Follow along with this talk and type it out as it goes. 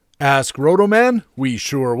Ask Rotoman? We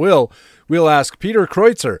sure will. We'll ask Peter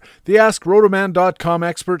Kreutzer, the AskRotoman.com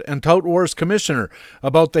expert and Tout Wars commissioner,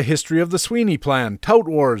 about the history of the Sweeney Plan, Tout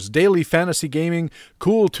Wars, daily fantasy gaming,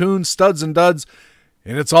 cool tunes, studs and duds,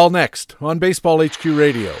 and it's all next on Baseball HQ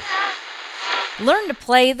Radio. Learn to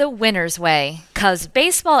play the winner's way, 'cause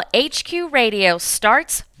Baseball HQ Radio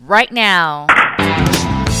starts right now.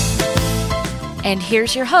 And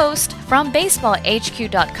here's your host from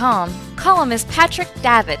BaseballHQ.com, columnist Patrick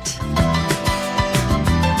Davitt.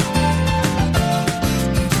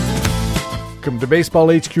 Welcome to Baseball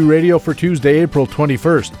HQ Radio for Tuesday, April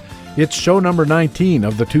 21st. It's show number 19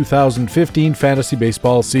 of the 2015 fantasy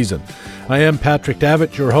baseball season. I am Patrick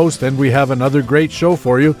Davitt, your host, and we have another great show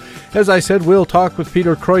for you. As I said, we'll talk with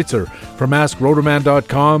Peter Kreutzer from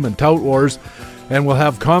AskRotoman.com and Tout Wars, and we'll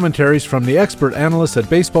have commentaries from the expert analysts at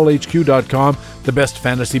BaseballHQ.com, the best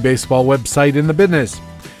fantasy baseball website in the business.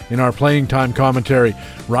 In our playing time commentary,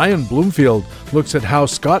 Ryan Bloomfield looks at how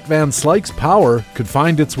Scott Van Slyke's power could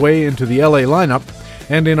find its way into the LA lineup,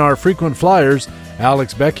 and in our frequent flyers,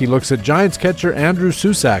 Alex Becky looks at Giants catcher Andrew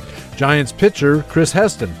Susac, Giants pitcher Chris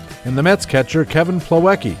Heston, and the Mets catcher Kevin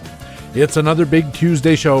Plawecki. It's another big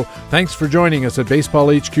Tuesday show. Thanks for joining us at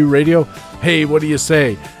Baseball HQ Radio. Hey, what do you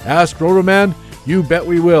say? Ask Rotoman? You bet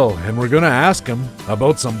we will, and we're going to ask him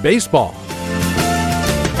about some baseball.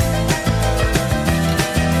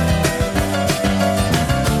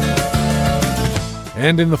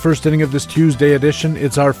 And in the first inning of this Tuesday edition,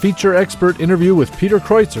 it's our feature expert interview with Peter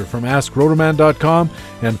Kreutzer from AskRotoman.com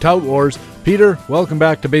and Tout Wars. Peter, welcome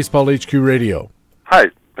back to Baseball HQ Radio. Hi,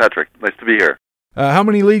 Patrick. Nice to be here. How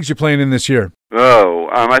many leagues you playing in this year?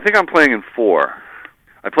 I think I'm playing in 4.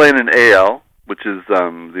 I play in an AL, which is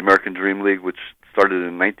the American Dream League, which started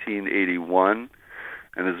in 1981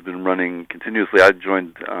 and has been running continuously. I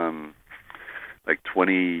joined like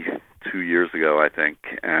 22 years ago, I think,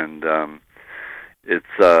 and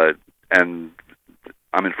and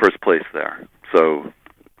I'm in first place there, so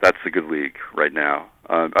that's a good league right now.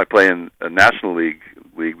 I play in a National League,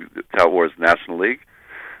 Tout Wars National League,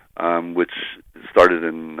 which started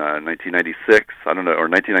in 1996, or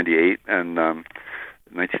 1998, and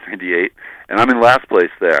 1998, and I'm in last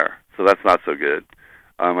place there, so that's not so good.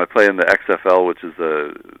 I play in the XFL, which is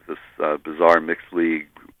this bizarre mixed league,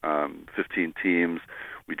 15 teams.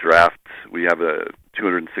 We have a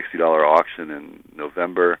 $260 auction in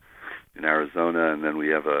November in Arizona, and then we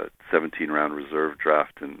have a 17-round reserve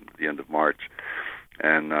draft in the end of March.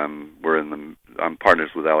 And I'm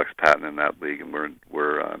partners with Alex Patton in that league, and we're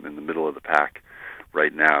in the middle of the pack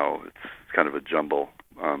right now. It's kind of a jumble.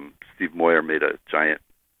 Steve Moyer made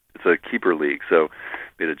it's a keeper league, so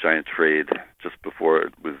made a giant trade just before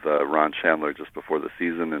with Ron Chandler just before the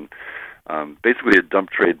season, and basically a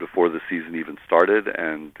dump trade before the season even started,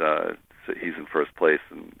 and so he's in first place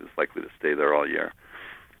and is likely to stay there all year.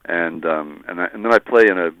 And then I play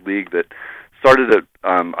in a league that started at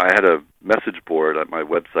I had a message board at my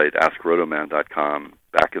website AskRotoman.com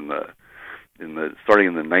back starting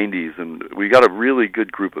in the 90s, and we got a really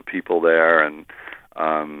good group of people there, and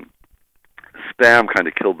spam kind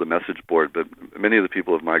of killed the message board, but many of the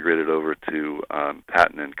people have migrated over to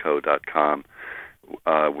pattonandco.com,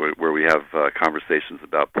 where we have conversations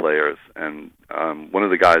about players. And one of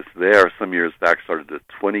the guys there some years back started a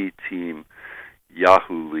 20-team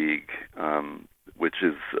Yahoo League, which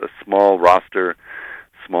is a small roster,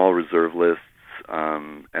 small reserve lists,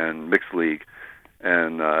 and mixed league.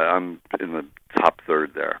 And I'm in the top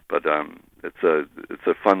third there. But it's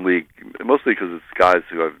a fun league, mostly because it's guys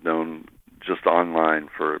who I've known just online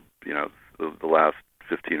for the last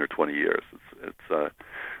 15 or 20 years. It's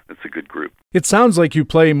a good group. It sounds like you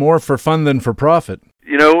play more for fun than for profit.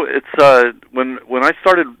 It's when I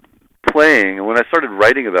started playing and when I started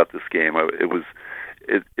writing about this game,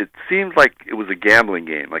 it seemed like it was a gambling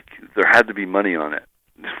game. Like there had to be money on it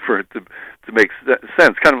for it to make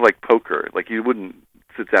sense. Kind of like poker. Like you wouldn't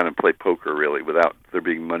sit down and play poker really without there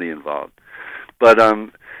being money involved. But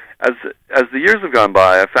as the years have gone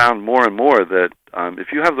by, I found more and more that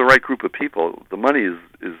if you have the right group of people, the money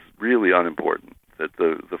is really unimportant. That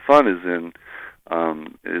the fun is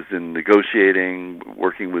in negotiating,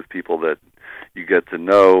 working with people that you get to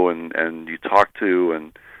know and you talk to,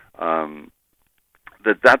 and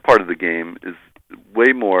that part of the game is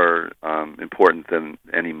way more important than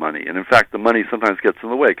any money. And in fact, the money sometimes gets in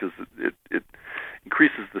the way because it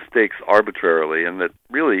increases the stakes arbitrarily, and that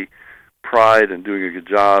really pride and doing a good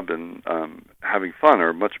job and having fun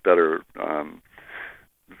are much better.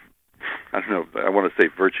 I don't know. I want to say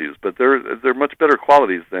virtues, but they're much better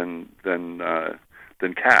qualities than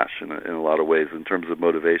cash in a lot of ways in terms of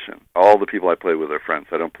motivation. All the people I play with are friends.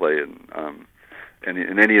 I don't play in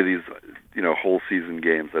in any of these, whole season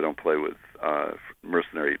games. I don't play with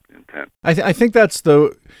mercenary intent. I think that's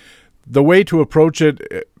the way to approach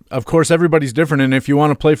it. Of course, everybody's different, and if you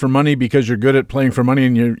want to play for money because you're good at playing for money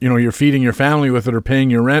and you're feeding your family with it or paying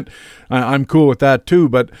your rent, I'm cool with that too.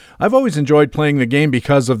 But I've always enjoyed playing the game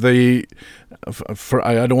because of I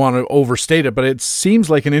don't want to overstate it, but it seems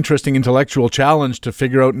like an interesting intellectual challenge to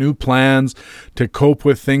figure out new plans, to cope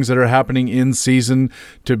with things that are happening in season,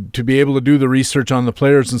 to be able to do the research on the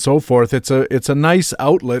players and so forth. It's a nice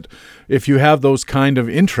outlet if you have those kind of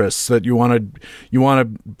interests that you want to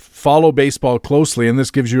follow baseball closely, and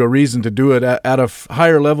this gives you a reason to do it at a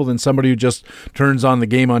higher level than somebody who just turns on the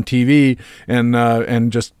game on TV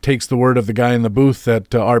and just takes the word of the guy in the booth that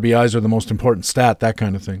RBIs are the most important stat, that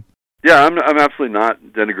kind of thing. Yeah, I'm absolutely not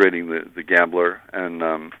denigrating the gambler and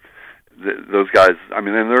those guys. I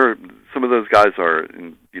mean, and some of those guys are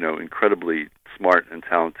incredibly smart and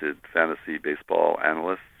talented fantasy baseball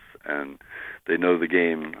analysts, and they know the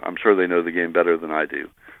game. I'm sure they know the game better than I do.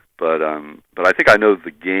 But I think I know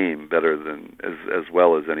the game better than as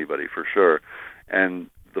well as anybody, for sure. And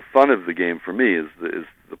the fun of the game for me is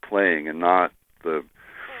the playing, and not the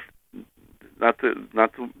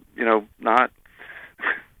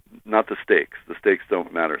stakes. The stakes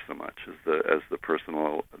don't matter so much as the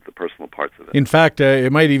personal parts of it. In fact,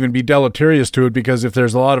 it might even be deleterious to it, because if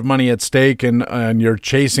there's a lot of money at stake and you're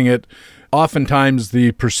chasing it, oftentimes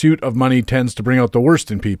the pursuit of money tends to bring out the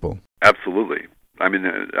worst in people. Absolutely. I mean,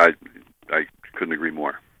 I couldn't agree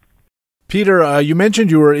more. Peter, you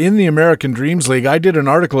mentioned you were in the American Dreams League. I did an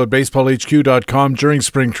article at BaseballHQ.com during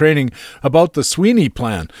spring training about the Sweeney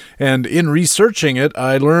plan. And in researching it,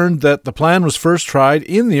 I learned that the plan was first tried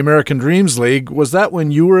in the American Dreams League. Was that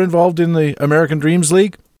when you were involved in the American Dreams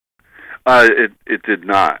League? It did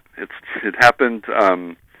not. It happened.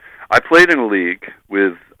 I played in a league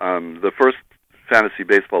with the first fantasy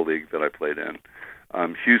baseball league that I played in.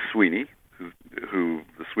 Hugh Sweeney, who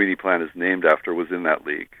the Sweeney plan is named after, was in that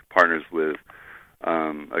league, partners with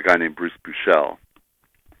a guy named Bruce Buechele.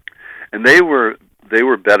 And they were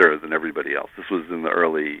better than everybody else. This was in the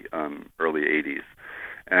early 80s.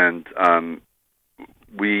 And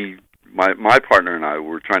my partner and I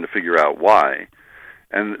were trying to figure out why.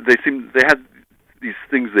 And they had these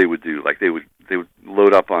things they would do, like they would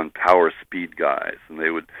load up on power speed guys, and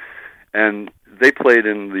they played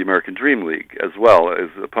in the American Dream League as well as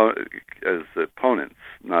opponents,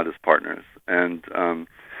 not as partners. And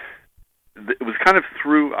it was kind of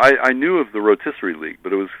through, I knew of the Rotisserie League,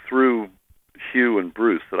 but it was through Hugh and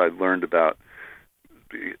Bruce that I learned about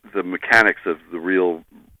the mechanics of the real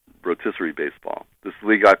rotisserie baseball. This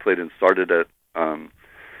league I played in started at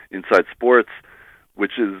Inside Sports,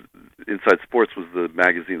 Inside Sports was the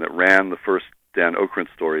magazine that ran the first Dan Okrent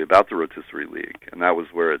story about the Rotisserie League, and that was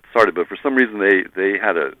where it started. But for some reason, they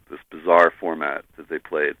had this bizarre format that they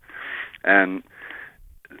played, and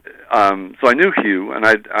so I knew Hugh, and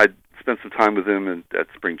I spent some time with him at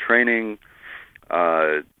spring training,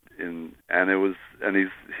 and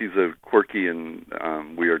he's a quirky and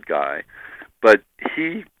weird guy, but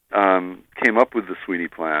he came up with the Sweeney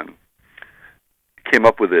plan. Came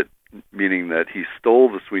up with it, meaning that he stole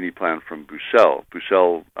the Sweeney plan from Buechele.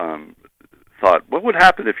 Buechele thought, what would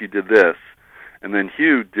happen if you did this? And then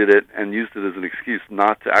Hugh did it and used it as an excuse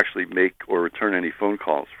not to actually make or return any phone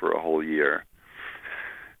calls for a whole year,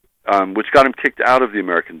 which got him kicked out of the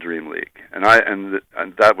American Dream League. And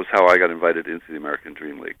that was how I got invited into the American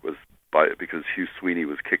Dream League, because Hugh Sweeney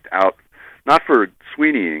was kicked out, not for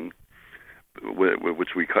Sweeneying, which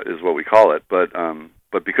is what we call it, but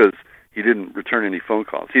because he didn't return any phone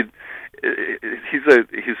calls. He's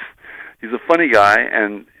a funny guy,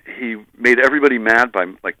 and he made everybody mad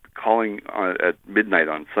by calling at midnight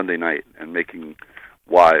on Sunday night and making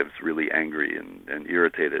wives really angry and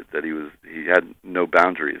irritated that he had no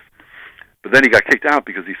boundaries. But then he got kicked out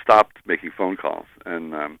because he stopped making phone calls.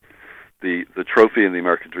 And the trophy in the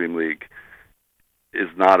American Dream League is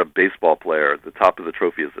not a baseball player. The top of the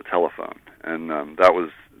trophy is a telephone, and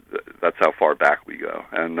that's how far back we go.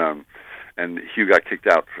 And Hugh got kicked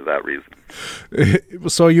out for that reason.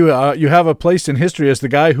 So you have a place in history as the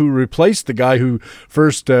guy who replaced the guy who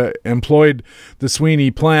first employed the Sweeney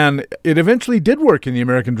plan. It eventually did work in the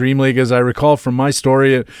American Dream League, as I recall from my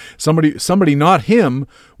story. Somebody not him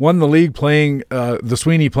won the league playing the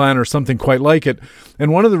Sweeney plan or something quite like it.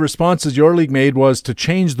 And one of the responses your league made was to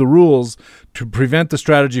change the rules to prevent the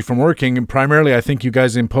strategy from working. And primarily, I think you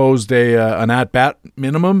guys imposed an at-bat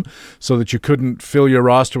minimum so that you couldn't fill your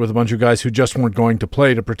roster with a bunch of guys who just weren't going to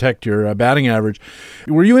play to protect your batting average.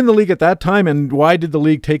 Were you in the league at that time, and why did the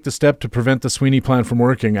league take the step to prevent the Sweeney plan from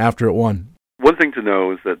working after it won? one thing to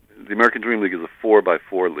know is that the American Dream League is a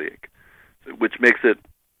 4x4 league, which makes it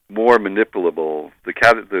more manipulable.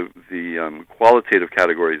 The qualitative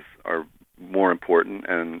categories are more important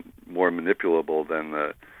and more manipulable than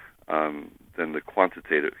the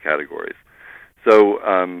quantitative categories. So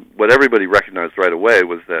what everybody recognized right away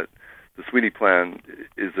was that the Sweeney plan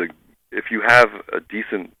is if you have a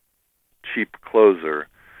decent, cheap closer,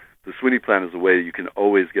 the Sweeney plan is a way you can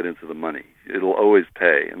always get into the money. It'll always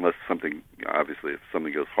pay, unless obviously if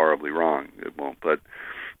something goes horribly wrong, it won't. But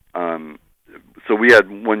so we had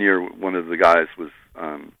one year, one of the guys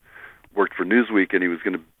worked for Newsweek, and he was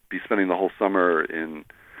going to be spending the whole summer in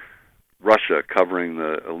Russia covering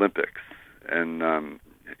the Olympics, and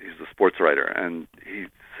he's a sports writer, and he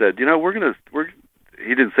said,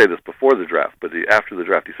 he didn't say this before the draft, but after the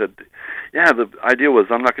draft, he said, "Yeah, the idea was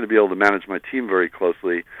I'm not going to be able to manage my team very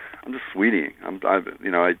closely. I'm just Sweeneying.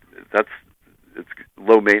 It's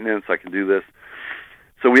low maintenance. I can do this."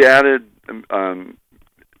 So we added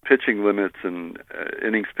pitching limits and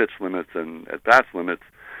innings pitch limits and at bats limits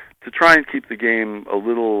to try and keep the game a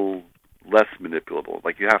little less manipulable.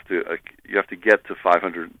 Like you have to get to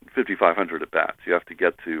 5,500 at bats. You have to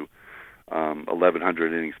get to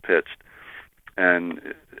 1,100 innings pitched.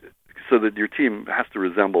 And so that your team has to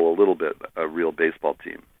resemble a little bit a real baseball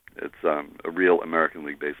team. It's a real American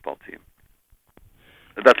League baseball team.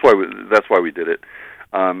 That's why we did it.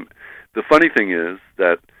 The funny thing is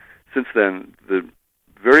that since then, the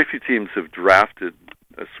very few teams have drafted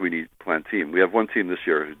a Sweeney plan team. We have one team this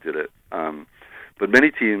year who did it, but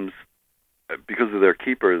many teams, because of their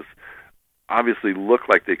keepers, obviously look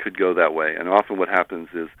like they could go that way. And often what happens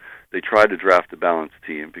is they try to draft a balanced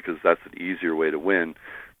team because that's an easier way to win.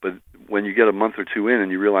 But when you get a month or two in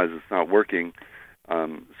and you realize it's not working,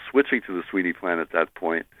 switching to the Sweeney plan at that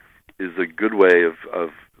point is a good way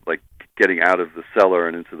of like getting out of the cellar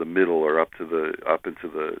and into the middle or up into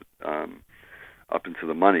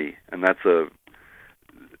the money. And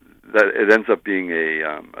it ends up being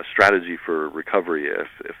a strategy for recovery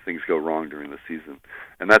if things go wrong during the season.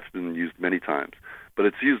 And that's been used many times. But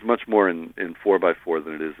it's used much more in 4x4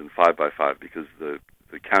 than it is in 5x5 because the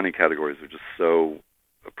counting categories are just so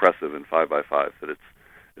oppressive in 5x5 that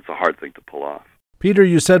it's a hard thing to pull off. Peter,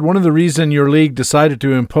 you said one of the reasons your league decided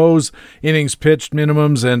to impose innings pitched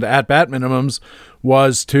minimums and at-bat minimums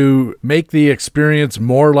was to make the experience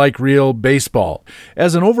more like real baseball.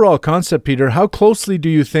 As an overall concept, Peter, how closely do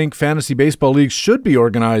you think fantasy baseball leagues should be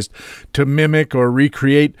organized to mimic or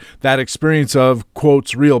recreate that experience of,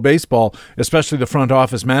 quotes, real baseball, especially the front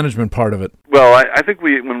office management part of it? Well, I think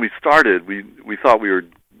when we started, we thought we were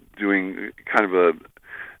doing kind of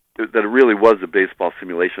that it really was a baseball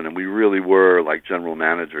simulation, and we really were like general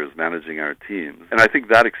managers managing our teams. And I think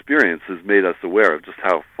that experience has made us aware of just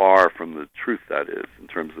how far from the truth that is in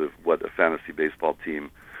terms of what a fantasy baseball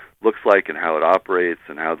team looks like and how it operates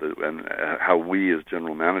and how we as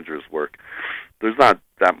general managers work. There's not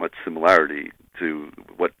that much similarity to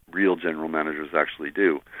what real general managers actually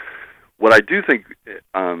do. What I do think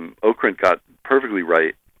Okrent got perfectly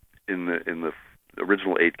right in the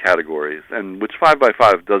original 8 categories, and which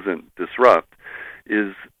 5x5 doesn't disrupt,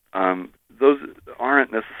 is those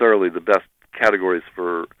aren't necessarily the best categories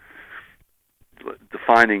for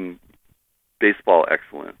defining baseball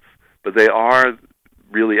excellence, but they are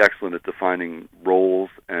really excellent at defining roles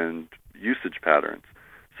and usage patterns.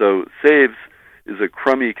 So saves is a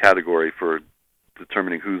crummy category for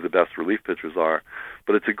determining who the best relief pitchers are,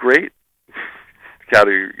 but it's a great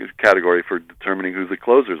category for determining who the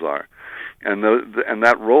closers are. And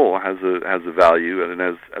that role has a value, and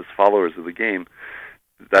as followers of the game,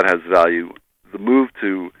 that has value. The move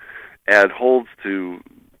to add holds to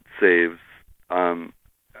saves,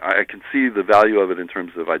 I can see the value of it in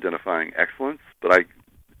terms of identifying excellence, but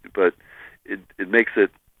it makes it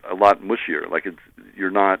a lot mushier. Like you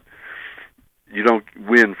don't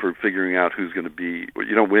win for figuring out who's going to be, or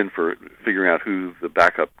you don't win for figuring out who the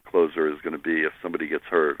backup closer is going to be if somebody gets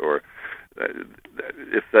hurt, or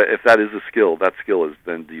if that is a skill, that skill is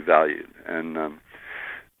then devalued. And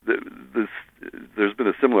there's been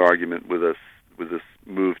a similar argument with this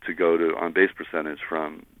move to go to on-base percentage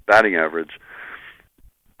from batting average.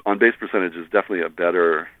 On-base percentage is definitely a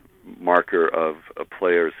better marker of a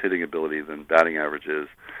player's hitting ability than batting average is.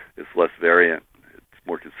 It's less variant. It's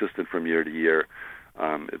more consistent from year to year.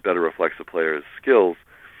 It better reflects a player's skills.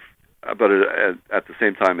 But at the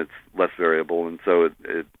same time, it's less variable, and so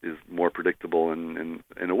it is more predictable. And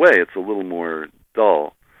in a way, it's a little more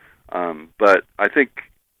dull. But I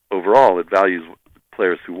think overall, it values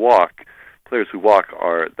players who walk. Players who walk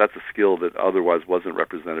that's a skill that otherwise wasn't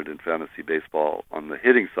represented in fantasy baseball on the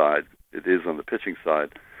hitting side. It is on the pitching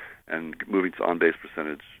side, and moving to on-base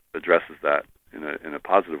percentage addresses that in a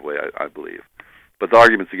positive way, I believe. But the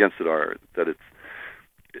arguments against it are that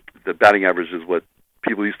the batting average is what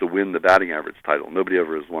people used to win the batting average title. Nobody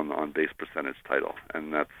ever has won the on-base percentage title,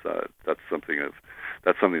 and that's something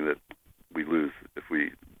that we lose if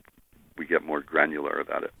we get more granular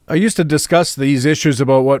about it. I used to discuss these issues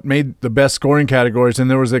about what made the best scoring categories,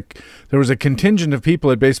 and there was a contingent of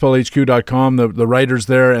people at BaseballHQ.com, the writers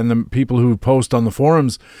there, and the people who post on the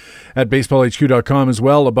forums at BaseballHQ.com as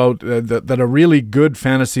well, about that a really good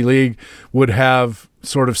fantasy league would have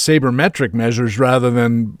sort of sabermetric measures rather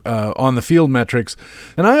than on-the-field metrics.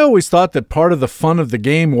 And I always thought that part of the fun of the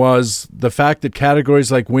game was the fact that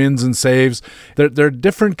categories like wins and saves, they're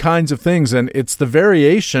different kinds of things, and it's the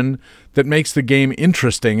variation that makes the game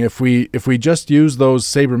interesting. If we just use those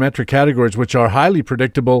sabermetric categories, which are highly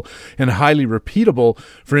predictable and highly repeatable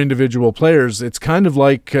for individual players, it's kind of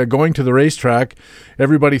like going to the racetrack.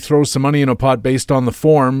 Everybody throws some money in a pot based on the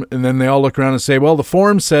form, and then they all look around and say, well, the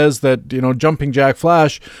form says that, Jumping Jack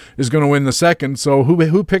Flash is going to win the second, so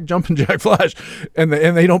who picked Jumping Jack Flash? And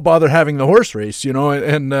they don't bother having the horse race,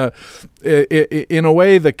 and in a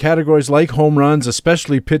way, the categories like home runs,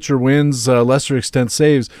 especially pitcher wins, lesser extent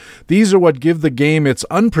saves, these are what give the game its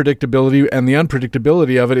unpredictability, and the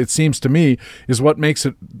unpredictability of it seems to me, is what makes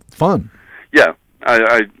it fun. Yeah,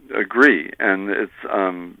 I agree, and it's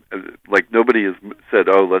like nobody has said,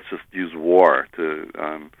 "Oh, let's just use WAR to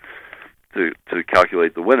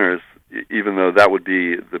calculate the winners," even though that would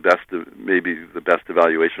be maybe the best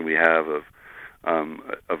evaluation we have of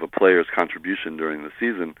a player's contribution during the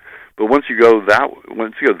season. But once you go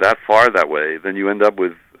that far that way, then you end up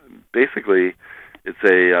with basically it's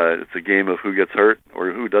a game of who gets hurt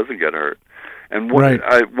or who doesn't get hurt. And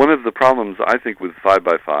one of the problems I think with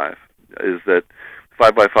 5x5 is that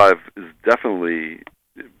 5x5 is definitely,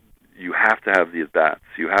 you have to have the at-bats,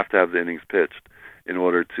 you have to have the innings pitched in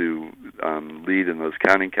order to lead in those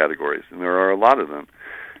counting categories, and there are a lot of them.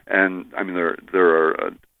 And I mean, there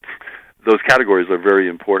are those categories are very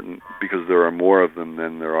important because there are more of them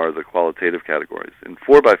than there are the qualitative categories. In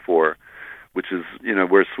 4x4, which is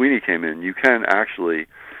where Sweeney came in, you can actually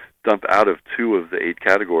dump out of 2 of the 8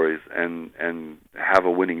 categories and have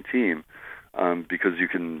a winning team because you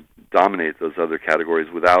can dominate those other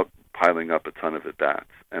categories without piling up a ton of at bats,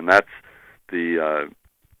 and that's the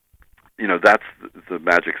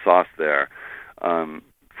magic sauce there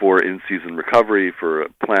for in-season recovery, for a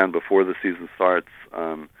plan before the season starts.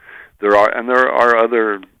 There are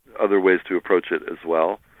other ways to approach it as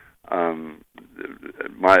well.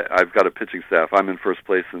 I've got a pitching staff. I'm in first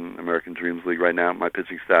place in American Dreams League right now. My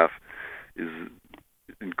pitching staff is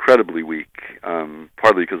incredibly weak,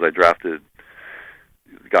 partly because I drafted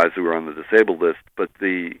guys who were on the disabled list, but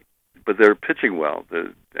they're pitching well,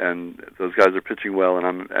 and those guys are pitching well,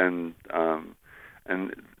 and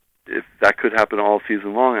if that could happen all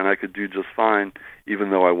season long, and I could do just fine, even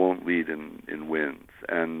though I won't lead in wins.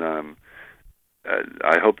 And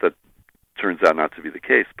I hope that turns out not to be the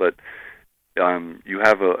case, but you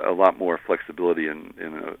have a lot more flexibility in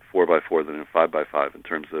a 4x4 than in 5x5 in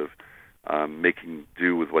terms of making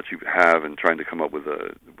do with what you have and trying to come up with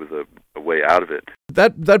a way out of it.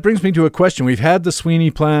 That brings me to a question. We've had the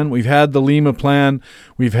Sweeney plan, we've had the Lima plan,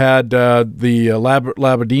 we've had the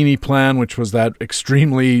Labadini plan, which was that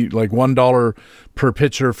extremely like $1 per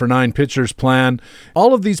pitcher for 9 pitchers plan.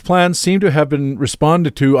 All of these plans seem to have been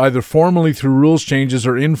responded to either formally through rules changes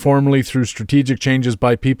or informally through strategic changes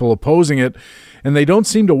by people opposing it, and they don't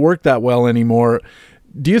seem to work that well anymore.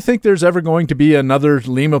 Do you think there's ever going to be another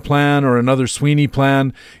Lima plan or another Sweeney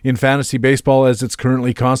plan in fantasy baseball as it's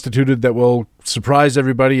currently constituted that will surprise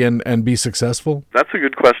everybody and be successful? That's a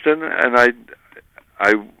good question, and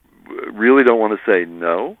I really don't want to say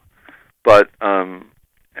no, but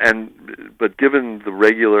given the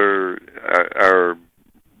our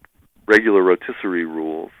regular rotisserie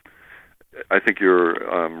rules, I think you're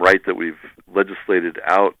right that we've legislated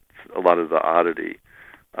out a lot of the oddity.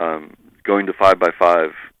 Going to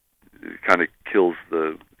 5x5 kind of kills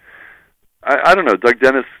the. I don't know. Doug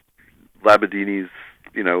Dennis, Labadini's,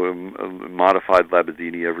 a modified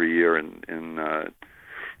Labadini every year in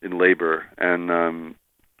labor, and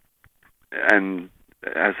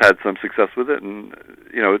has had some success with it, and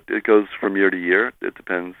it goes from year to year. It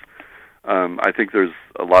depends. I think there's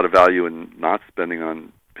a lot of value in not spending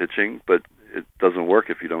on pitching, but it doesn't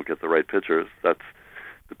work if you don't get the right pitchers. The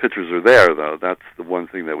pitchers are there, though. That's the one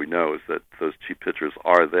thing that we know, is that those cheap pitchers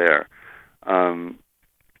are there. And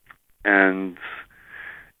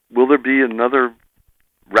will there be another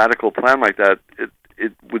radical plan like that?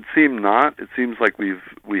 It would seem not. It seems like we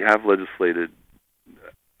have legislated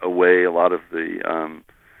away a lot of the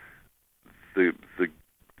the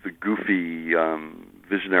goofy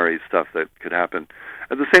visionary stuff that could happen.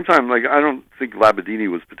 At the same time, like, I don't think Labadini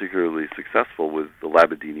was particularly successful with the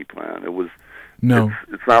Labadini plan. It was No.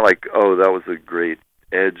 It's not like, oh, that was a great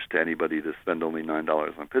edge to anybody to spend only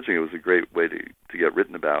 $9 on pitching. It was a great way to get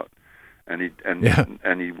written about, and his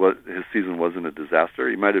season wasn't a disaster.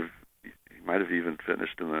 He might have even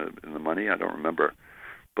finished in the money. I don't remember,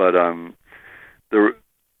 but a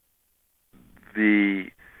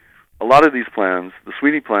lot of these plans, the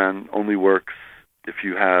Sweeney plan only works if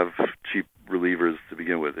you have cheap relievers to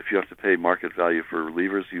begin with. If you have to pay market value for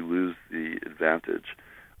relievers, you lose the advantage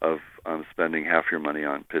of spending half your money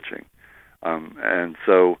on pitching. And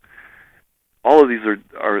so all of these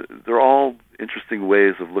they're all interesting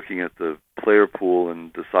ways of looking at the player pool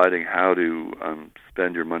and deciding how to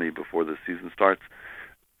spend your money before the season starts.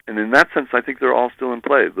 And in that sense, I think they're all still in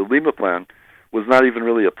play. The Lima plan was not even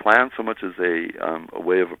really a plan so much as a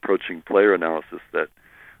way of approaching player analysis that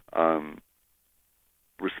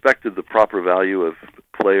respected the proper value of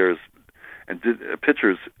players and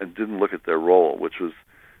pitchers and didn't look at their role, which was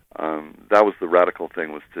that was the radical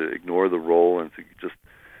thing, was to ignore the role and to just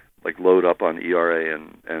like load up on ERA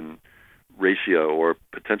and ratio, or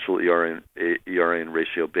potential ERA and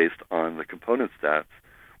ratio based on the component stats,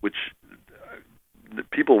 which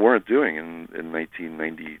people weren't doing in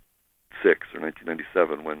 1996 or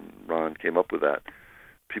 1997 when Ron came up with that.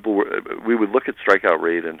 We would look at strikeout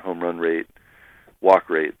rate and home run rate, walk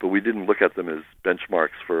rate, but we didn't look at them as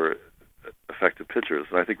benchmarks for effective pitchers.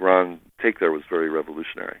 And I think Ron's take there was very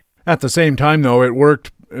revolutionary. At the same time, though, it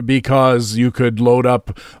worked because you could load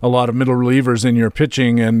up a lot of middle relievers in your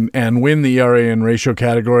pitching and win the ERA and ratio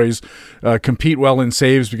categories, compete well in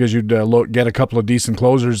saves because you'd get a couple of decent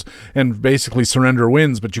closers and basically surrender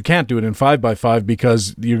wins. But you can't do it in 5x5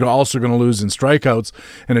 because you're also going to lose in strikeouts,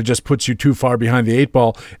 and it just puts you too far behind the eight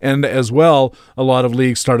ball. And as well, a lot of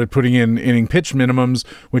leagues started putting in inning pitch minimums,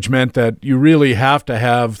 which meant that you really have to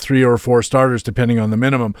have 3 or 4 starters depending on the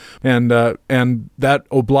minimum. And that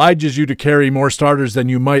obliges you to carry more starters than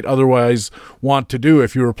you might otherwise want to do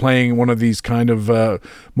if you were playing one of these kind of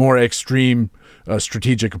more extreme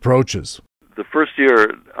strategic approaches. The first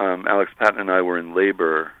year Alex Patton and I were in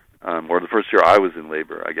labor, or the first year I was in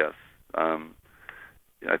labor, I guess.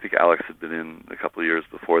 I think Alex had been in a couple of years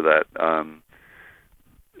before that.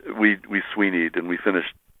 We Sweeney'd and we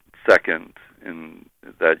finished second in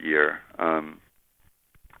that year. And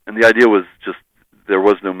the idea was just there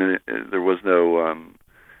was no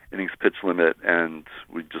innings pitch limit, and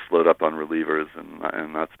we just load up on relievers and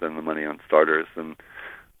not spend the money on starters, and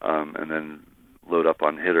then load up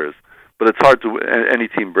on hitters. But it's hard to. Any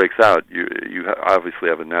team breaks out. You obviously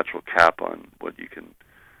have a natural cap on what you can.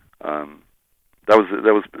 That was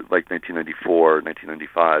like 1994,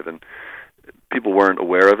 1995, and people weren't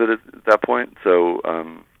aware of it at that point. So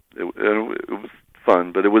it was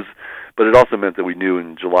fun, but it also meant that we knew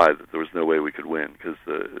in July that there was no way we could win because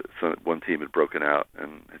one team had broken out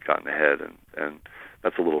and had gotten ahead, and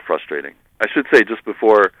that's a little frustrating. I should say just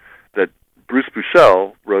before that, Bruce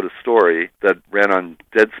Buechele wrote a story that ran on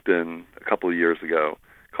Deadspin a couple of years ago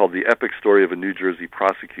called "The Epic Story of a New Jersey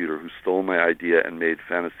Prosecutor Who Stole My Idea and Made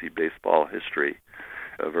Fantasy Baseball History,"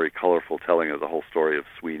 a very colorful telling of the whole story of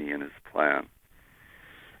Sweeney and his plan.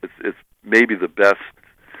 It's maybe the best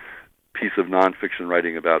piece of nonfiction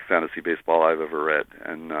writing about fantasy baseball I've ever read,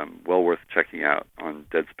 and well worth checking out on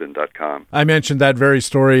Deadspin.com. I mentioned that very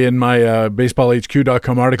story in my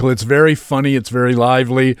BaseballHQ.com article. It's very funny, it's very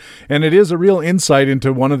lively, and it is a real insight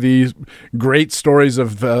into one of the great stories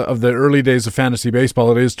of the early days of fantasy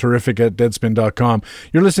baseball. It is terrific at Deadspin.com.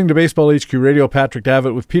 You're listening to Baseball HQ Radio. Patrick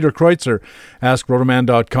Davitt with Peter Kreutzer,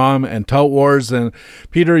 AskRotoman.com, and Tout Wars. And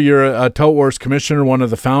Peter, you're a Tout Wars commissioner, one of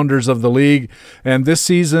the founders of the league, and this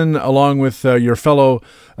season, along with your fellow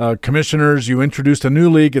commissioners, you introduced a new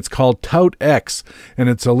league. It's called Tout X, and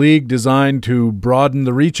it's a league designed to broaden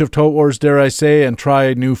the reach of Tout Wars, dare I say, and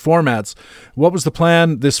try new formats. What was the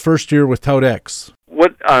plan this first year with Tout X?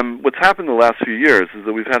 What's happened the last few years is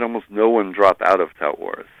that we've had almost no one drop out of Tout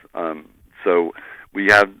Wars. So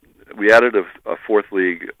we added a fourth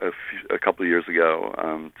league a couple of years ago,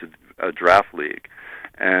 to a draft league,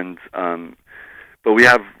 and but we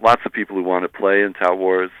have lots of people who want to play in Tout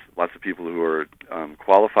Wars, lots of people who are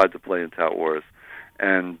qualified to play in Tout Wars,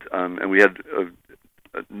 and we had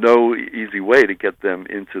no easy way to get them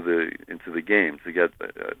into the game. To get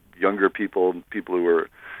younger people who are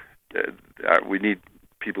we need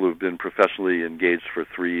people who have been professionally engaged for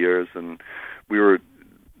 3 years, and we were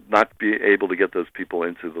not able to get those people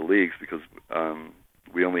into the leagues because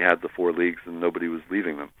we only had the 4 leagues and nobody was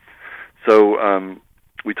leaving them. So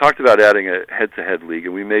we talked about adding a head-to-head league,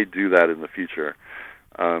 and we may do that in the future.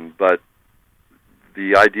 But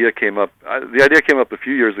the idea came up. A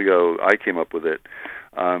few years ago. I came up with it,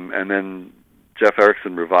 and then Jeff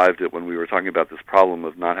Erickson revived it when we were talking about this problem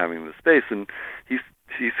of not having the space, and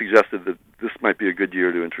he suggested that this might be a good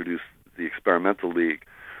year to introduce the experimental league,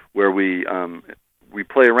 where we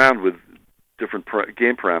play around with different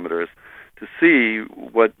game parameters to see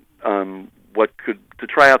what could, to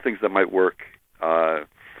try out things that might work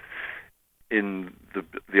in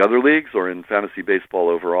the other leagues or in fantasy baseball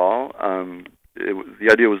overall. The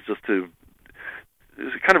idea was just to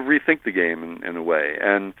kind of rethink the game in a way,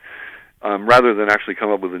 and rather than actually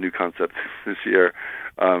come up with a new concept this year,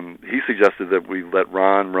 he suggested that we let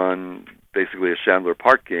Ron run basically a Chandler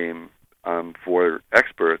Park game for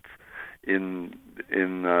experts in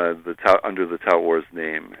under the Tout Wars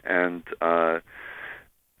name, and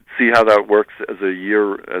see how that works as a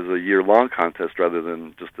year-long contest rather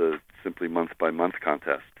than just a simply month-by-month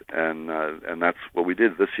contest, and that's what we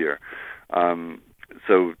did this year.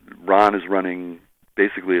 So Ron is running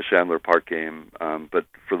basically a Chandler Park game, but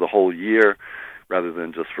for the whole year rather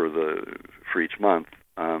than just for each month.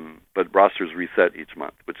 But rosters reset each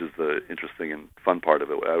month, which is the interesting and fun part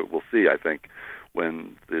of it. We'll see, I think,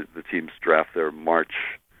 when the teams draft their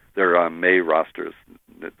May rosters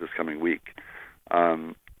this coming week.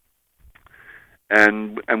 And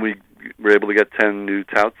we were able to get 10 new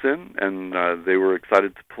touts in, and they were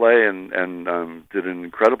excited to play and did an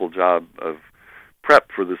incredible job of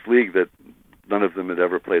prep for this league that none of them had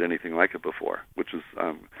ever played anything like it before, which is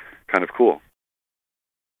kind of cool.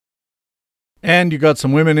 And you got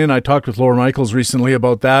some women in. I talked with Laura Michaels recently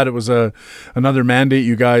about that. It was another mandate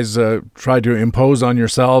you guys tried to impose on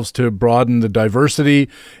yourselves to broaden the diversity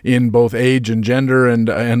in both age and gender and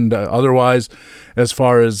otherwise, as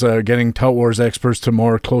far as getting Tout Wars experts to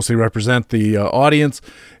more closely represent the audience.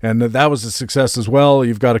 And that was a success as well.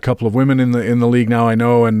 You've got a couple of women in the league now, I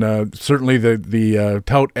know, and certainly the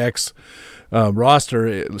Tout X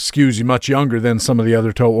roster skews you much younger than some of the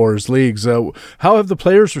other Tout Wars leagues. How have the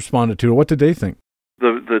players responded to it? What did they think?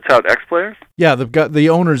 The Tout X players? Yeah, they've got the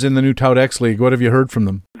owners in the new Tout X league. What have you heard from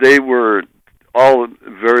them? They were all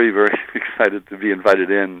very, very excited to be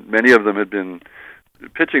invited in. Many of them had been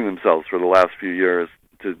pitching themselves for the last few years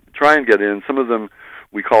to try and get in. Some of them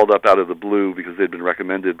we called up out of the blue because they'd been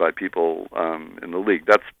recommended by people in the league.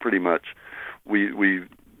 That's pretty much we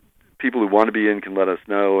people who want to be in can let us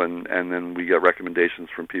know, and then we get recommendations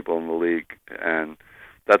from people in the league, and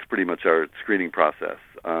that's pretty much our screening process.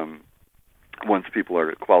 Once people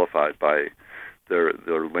are qualified by their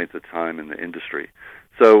length of time in the industry,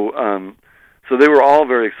 so they were all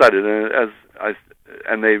very excited,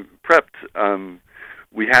 and they prepped.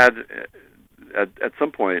 We had at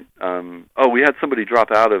some point, we had somebody drop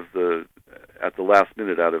out of at the last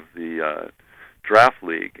minute out of the draft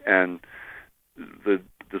league, and the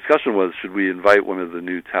discussion was, should we invite one of the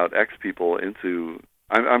new Tout X people into,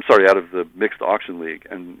 out of the mixed auction league,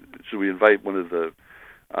 and should we invite one of the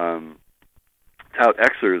Tout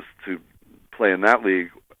Xers to play in that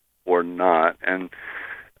league or not? And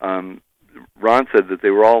Ron said that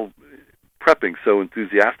they were all prepping so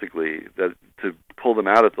enthusiastically that to pull them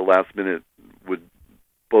out at the last minute would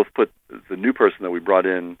both put the new person that we brought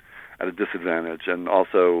in at a disadvantage, and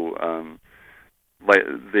also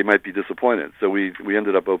they might be disappointed. So we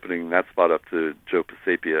ended up opening that spot up to Joe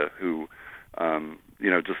Pasapia, who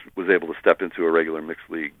just was able to step into a regular mixed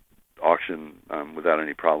league auction without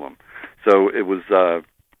any problem. So it was the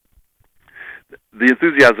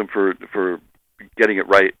enthusiasm for getting it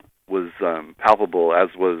right was palpable, as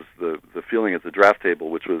was the feeling at the draft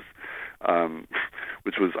table, which was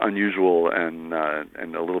unusual and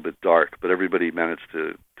a little bit dark. But everybody managed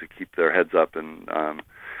to keep their heads up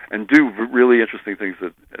and do really interesting things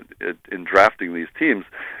in drafting these teams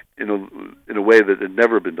in a way that had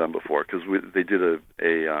never been done before, because they did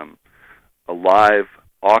a live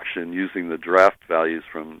auction using the draft values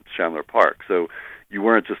from Chandler Park. So you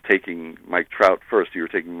weren't just taking Mike Trout first; you were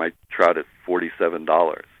taking Mike Trout at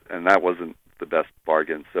 $47, and that wasn't the best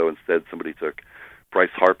bargain. So instead, somebody took Bryce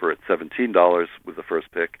Harper at $17 with the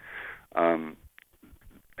first pick.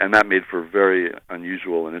 And that made for very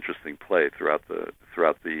unusual and interesting play throughout the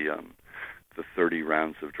 30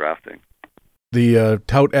 rounds of drafting. the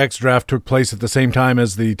Tout X draft took place at the same time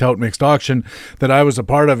as the Tout Mixed auction that I was a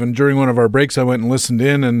part of, and during one of our breaks I went and listened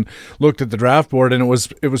in and looked at the draft board, and it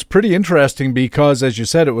was pretty interesting because, as you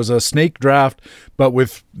said, it was a snake draft, but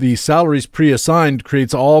with the salaries pre-assigned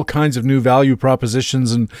creates all kinds of new value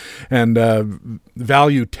propositions and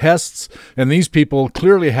value tests, and these people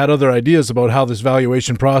clearly had other ideas about how this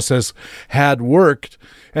valuation process had worked,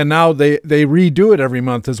 and now they redo it every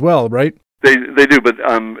month as well, right? They do, but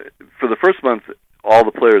for the first month, all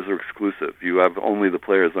the players are exclusive. You have only the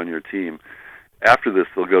players on your team. After this,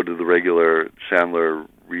 they'll go to the regular Chandler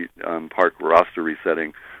Park roster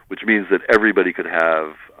resetting, which means that everybody could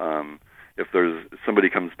have, if somebody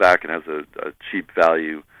comes back and has a cheap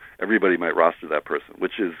value, everybody might roster that person,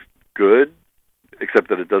 which is good, except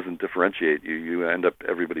that it doesn't differentiate you. You end up,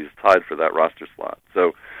 everybody's tied for that roster slot.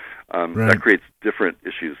 So Right. that creates different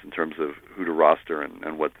issues in terms of who to roster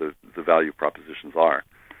and what the value propositions are.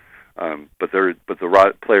 But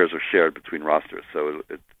the players are shared between rosters, so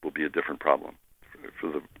it will be a different problem for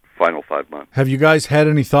the final 5 months. Have you guys had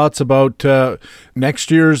any thoughts about next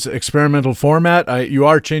year's experimental format? You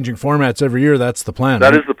are changing formats every year. That's the plan.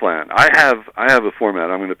 That right? is the plan. I have a format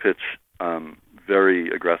I'm going to pitch very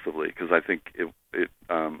aggressively because I think it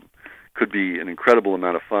could be an incredible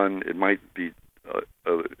amount of fun. It might be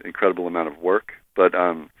an incredible amount of work, but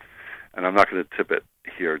and I'm not going to tip it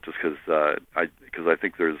here just because I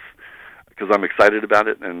think because I'm excited about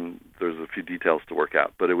it and there's a few details to work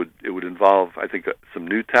out. But it would involve, I think, some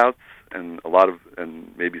new touts and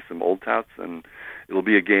maybe some old touts, and it'll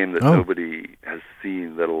be a game that nobody has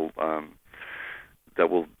seen that will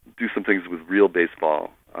do some things with real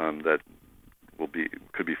baseball that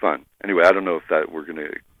could be fun. Anyway, I don't know if we're going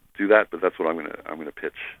to do that, but that's what I'm going to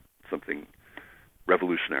pitch, something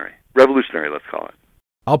revolutionary, let's call it.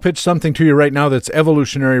 I'll pitch something to you right now that's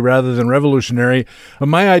evolutionary rather than revolutionary.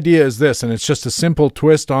 My idea is this, and it's just a simple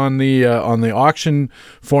twist on the auction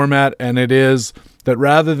format, and it is that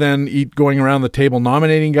rather than going around the table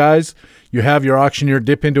nominating guys, you have your auctioneer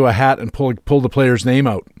dip into a hat and pull the player's name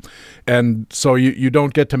out. And so you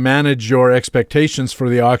don't get to manage your expectations for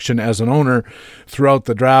the auction as an owner throughout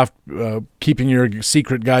the draft, keeping your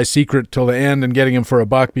secret guy secret till the end and getting him for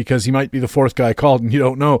 $1 because he might be the fourth guy called and you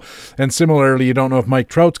don't know. And similarly, you don't know if Mike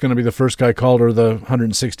Trout's going to be the first guy called or the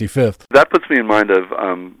 165th. That puts me in mind of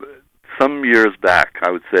some years back,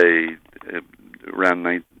 I would say around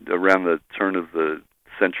the turn of the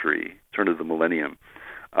century, turn of the millennium.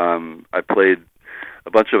 I played, a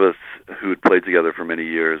bunch of us who had played together for many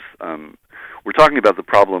years, we're talking about the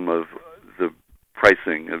problem of the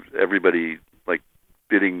pricing, of everybody like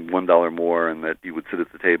bidding $1 more, and that you would sit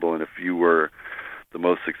at the table, and if you were the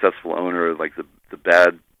most successful owner, like the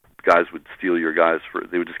bad guys would steal your guys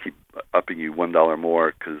they would just keep upping you $1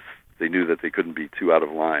 more because they knew that they couldn't be too out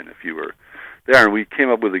of line if you were there. And we came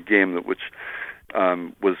up with a game which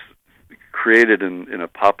was created in a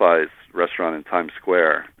Popeyes restaurant in Times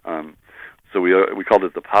Square. So we called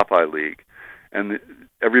it the Popeye League, and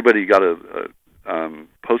everybody got a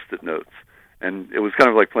Post-it notes, and it was kind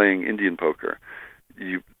of like playing Indian poker.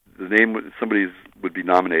 Somebody would be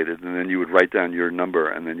nominated, and then you would write down your number,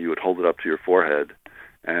 and then you would hold it up to your forehead,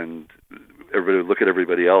 and everybody would look at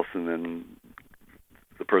everybody else, and then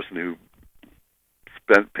the person who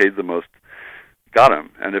paid the most got him.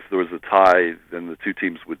 And if there was a tie, then the two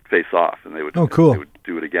teams would face off, and they would cool. They would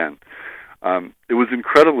do it again. It was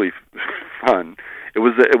incredibly fun. It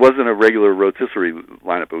wasn't a regular rotisserie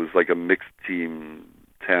lineup. It was like a mixed team,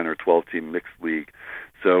 10 or 12 team mixed league.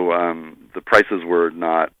 So the prices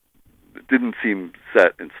didn't seem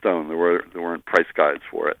set in stone. There weren't price guides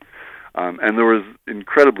for it. And there was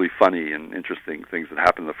incredibly funny and interesting things that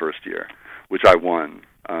happened the first year, which I won.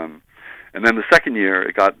 And then the second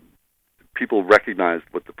year, people recognized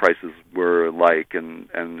what the prices were like, and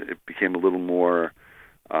it became a little more,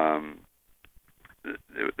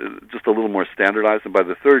 just a little more standardized. And by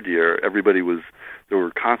the third year, there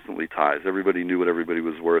were constantly ties. Everybody knew what everybody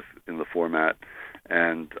was worth in the format,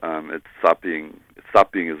 and it stopped being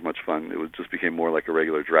as much fun. It just became more like a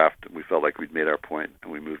regular draft. We felt like we'd made our point,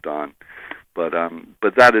 and we moved on. But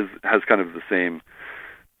that has kind of the same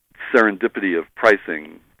serendipity of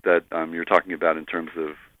pricing that you're talking about in terms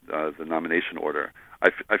of the nomination order.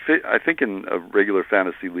 I think in a regular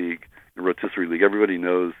fantasy league, a rotisserie league, everybody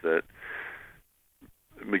knows that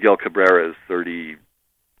Miguel Cabrera is $38,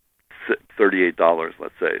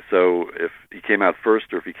 let's say. So if he came out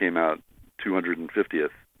first or if he came out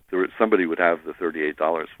 250th, somebody would have the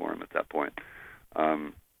 $38 for him at that point.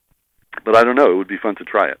 But I don't know. It would be fun to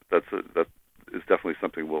try it. That is definitely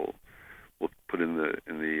something we'll put in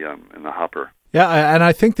the hopper. Yeah, and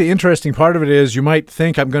I think the interesting part of it is you might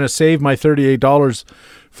think I'm going to save my $38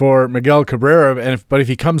 for Miguel Cabrera, but if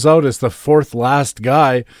he comes out as the fourth last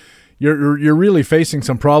guy, you're really facing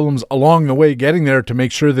some problems along the way getting there to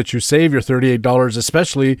make sure that you save your $38,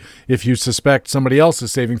 especially if you suspect somebody else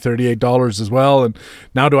is saving $38 as well. And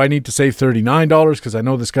now do I need to save $39 because I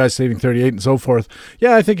know this guy's saving $38 and so forth?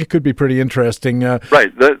 Yeah, I think it could be pretty interesting.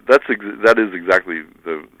 Right. That is exactly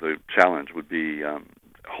the challenge would be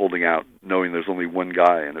holding out, knowing there's only one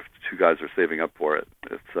guy, and if two guys are saving up for it,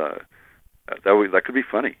 it's that could be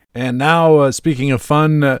funny. And now, speaking of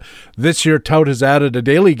fun, this year Tout has added a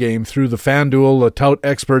daily game through the FanDuel. Tout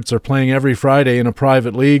experts are playing every Friday in a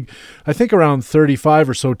private league. I think around 35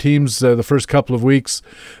 or so teams the first couple of weeks.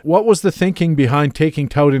 What was the thinking behind taking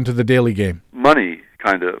Tout into the daily game? Money,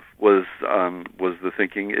 kind of, was the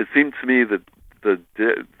thinking. It seemed to me that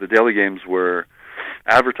the daily games were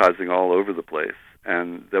advertising all over the place,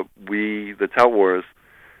 and that the Tout Wars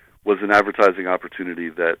was an advertising opportunity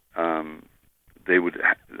that they would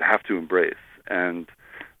have to embrace, and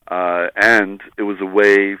it was a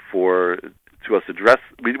way to us address.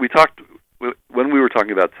 We talked when we were talking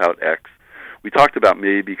about Tout X. We talked about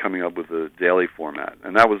maybe coming up with a daily format,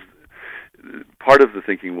 and that was part of the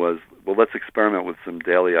thinking was, well, let's experiment with some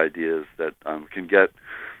daily ideas that can get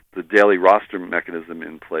the daily roster mechanism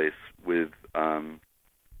in place with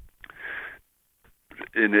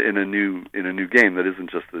in a new game that isn't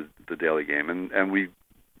just the daily game, and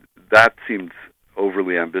that seemed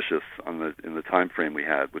overly ambitious in the time frame we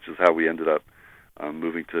had, which is how we ended up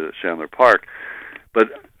moving to Chandler Park. But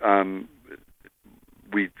then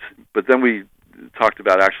we talked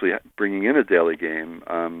about actually bringing in a daily game.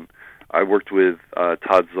 I worked with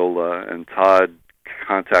Todd Zola, and Todd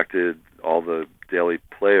contacted all the daily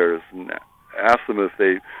players and asked them if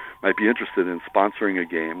they might be interested in sponsoring a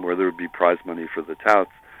game where there would be prize money for the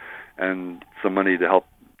Touts and some money to help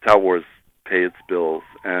Tout Wars pay its bills,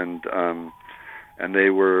 and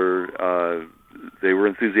they were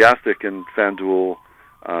enthusiastic, and FanDuel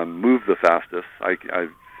moved the fastest. I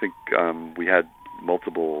think we had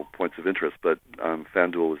multiple points of interest, but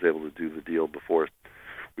FanDuel was able to do the deal before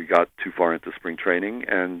we got too far into spring training,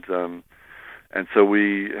 and so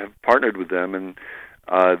we have partnered with them, and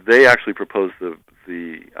they actually proposed the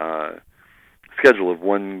schedule of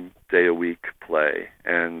 1 day a week play,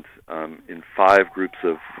 and in 5 groups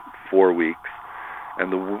of 4 weeks,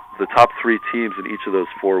 and the top 3 teams in each of those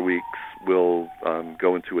 4 weeks will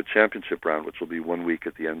go into a championship round, which will be 1 week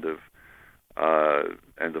at the end of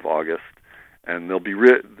August, and there'll be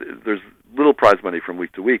there's little prize money from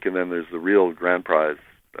week to week, and then there's the real grand prize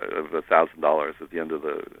of $1,000 at the end of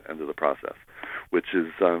the process, which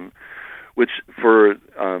for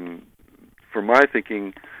my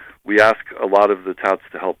thinking, we ask a lot of the touts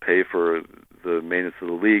to help pay for the maintenance of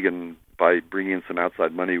the league, and by bringing in some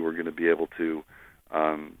outside money, we're going to be able to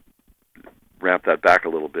ramp that back a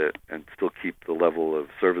little bit and still keep the level of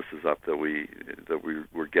services up that we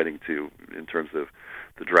were getting to in terms of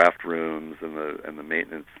the draft rooms and the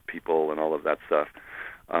maintenance people and all of that stuff,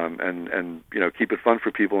 and keep it fun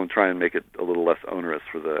for people and try and make it a little less onerous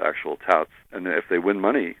for the actual touts. And if they win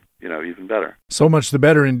money, even better. So much the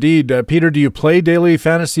better indeed. Peter, do you play daily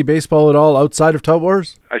fantasy baseball at all outside of Tout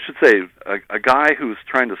Wars? I should say, a guy who's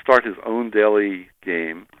trying to start his own daily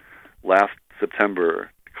game last September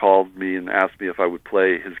called me and asked me if I would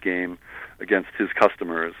play his game against his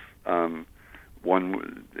customers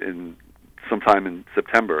sometime in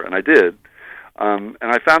September, and I did. And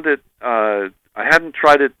I found it, I hadn't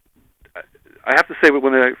tried it. I have to say,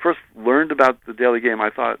 when I first learned about the daily game, I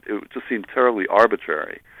thought it just seemed terribly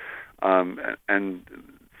arbitrary. And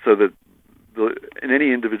so that in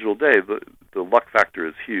any individual day, the luck factor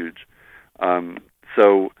is huge.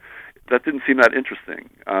 So that didn't seem that interesting.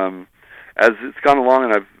 As it's gone along,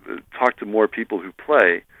 and I've talked to more people who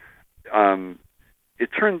play, it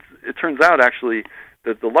turns out actually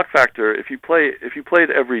that the luck factor, if you played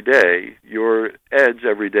every day, your edge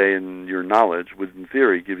every day in your knowledge would, in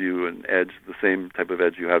theory, give you an edge, the same type of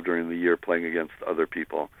edge you have during the year playing against other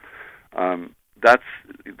people. That's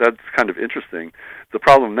kind of interesting. The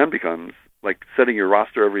problem then becomes, like, setting your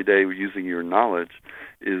roster every day using your knowledge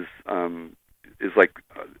is like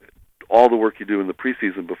all the work you do in the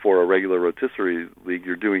preseason before a regular rotisserie league.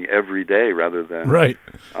 You're doing every day rather than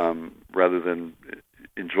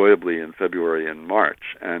enjoyably in February and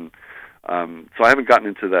March. And so I haven't gotten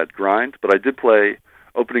into that grind, but I did play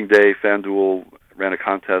opening day. FanDuel ran a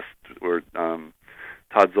contest where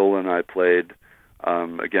Todd Zola and I played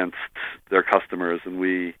against their customers,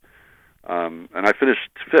 and I finished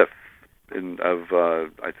 5th of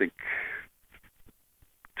I think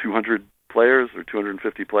 200 players or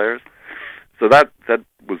 250 players. So that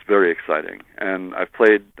was very exciting. And I've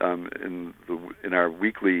played in our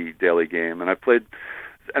weekly daily game, and I've played,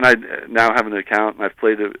 and I now have an account, and I've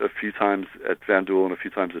played a few times at FanDuel and a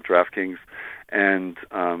few times at DraftKings, and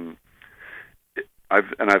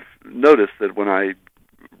I've noticed that when I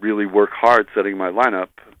really work hard setting my lineup,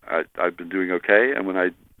 I've been doing okay, and when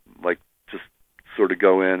I just sort of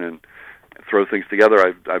go in and throw things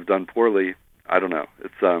together, I've done poorly. I don't know.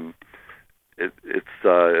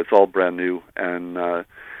 It's all brand new, and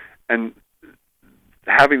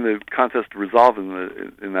having the contest resolve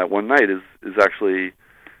in that one night is actually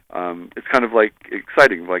it's kind of like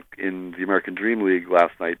exciting. Like in the American Dream League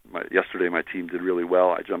last night, yesterday my team did really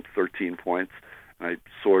well. I jumped 13 points and I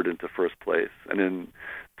soared into first place. And in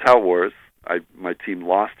Tout Wars, my team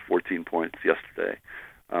lost 14 points yesterday,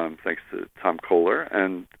 thanks to Tom Kohler,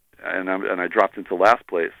 and I dropped into last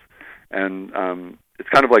place. And it's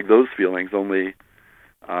kind of like those feelings. Only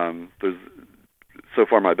so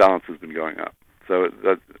far my balance has been going up. So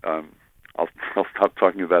that I'll stop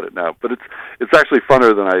talking about it now. But it's actually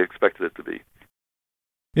funner than I expected it to be.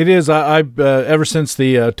 It is. I've ever since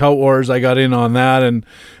the Tout Wars, I got in on that, and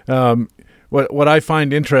what I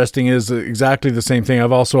find interesting is exactly the same thing.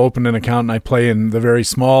 I've also opened an account and I play in the very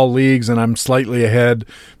small leagues, and I'm slightly ahead,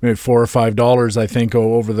 maybe $4 or $5, I think,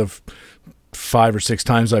 over the 5 or 6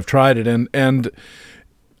 times I've tried it, and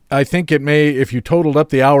I think it may, if you totaled up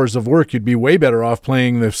the hours of work, you'd be way better off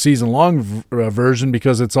playing the season-long version,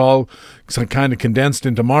 because it's all kind of condensed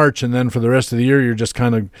into March, and then for the rest of the year, you're just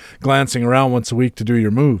kind of glancing around once a week to do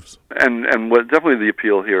your moves. And what definitely the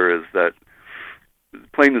appeal here is that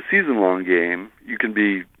playing the season-long game, you can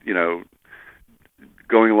be,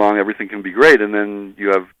 going along, everything can be great, and then you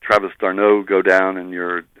have Travis d'Arnaud go down, and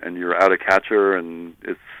you're out a catcher, and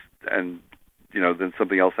then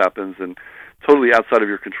something else happens, and totally outside of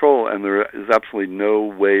your control, and there is absolutely no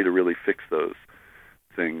way to really fix those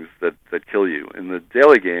things that kill you. In the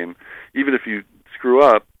daily game, even if you screw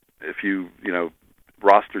up, if you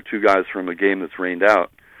roster 2 guys from a game that's rained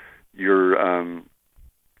out, you're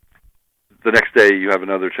the next day you have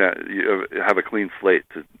another chance. You have a clean slate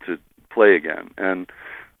to play again, and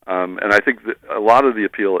I think that a lot of the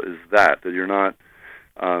appeal is that you're not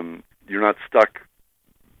stuck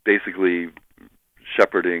basically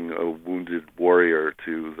shepherding a wounded warrior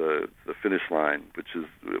to the finish line,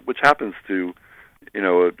 which happens to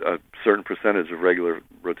a certain percentage of regular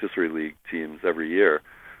rotisserie league teams every year.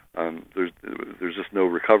 There's just no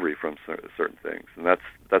recovery from certain things, and that's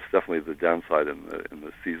definitely the downside in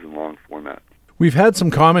the season long format. We've had some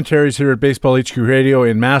commentaries here at Baseball HQ Radio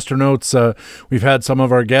in Master Notes. We've had some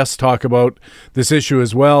of our guests talk about this issue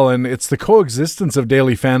as well, and it's the coexistence of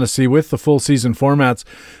daily fantasy with the full season formats.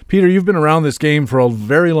 Peter, you've been around this game for a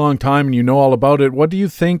very long time, and you know all about it. What do you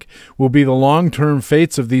think will be the long-term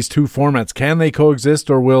fates of these two formats? Can they coexist,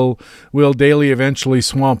 or will daily eventually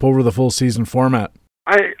swamp over the full season format?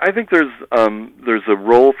 I think there's a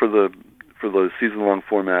role for the season-long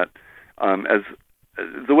format. As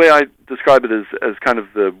the way I describe it is as kind of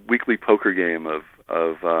the weekly poker game of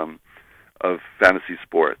fantasy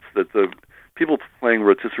sports. That the people playing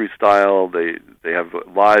rotisserie style, they have a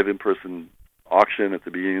live in-person auction at the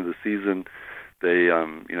beginning of the season. They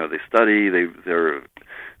study. They're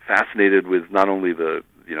fascinated with not only the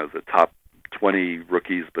top 20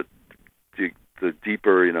 rookies, but the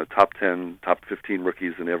deeper, top 10, top 15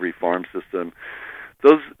 rookies in every farm system.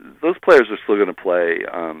 Those players are still going to play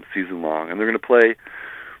season long, and they're going to play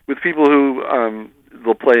with people who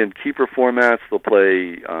they'll play in keeper formats, they'll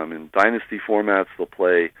play in dynasty formats, they'll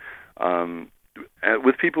play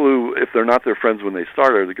with people who, if they're not their friends when they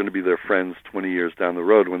start, are going to be their friends 20 years down the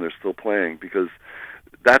road when they're still playing, because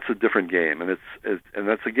that's a different game, and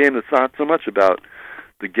that's a game that's not so much about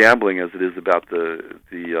the gambling as it is about the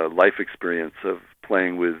life experience of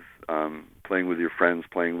playing with your friends,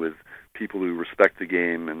 playing with people who respect the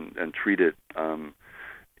game and treat it,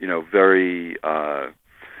 very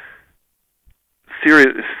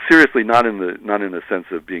seriously. Not in the sense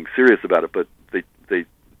of being serious about it, but they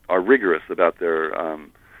are rigorous about their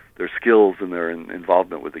skills and their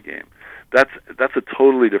involvement with the game. That's a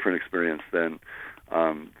totally different experience than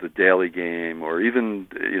the daily game, or even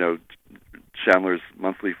Chandler's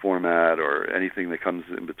monthly format, or anything that comes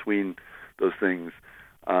in between those things.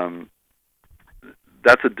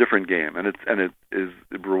 That's a different game, and it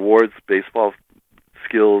rewards baseball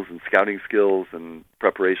skills and scouting skills and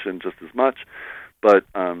preparation just as much, but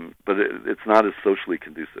it's not as socially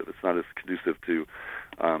conducive. It's not as conducive to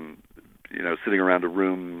sitting around a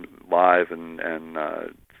room live and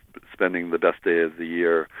spending the best day of the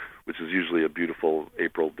year, which is usually a beautiful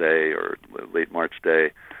April day or late March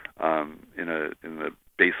day, in the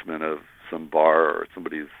basement of some bar or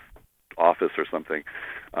somebody's office or something,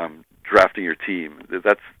 drafting your team.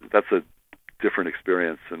 That's a different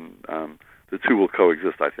experience, and the two will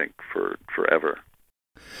coexist, I think, forever.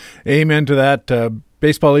 Amen to that.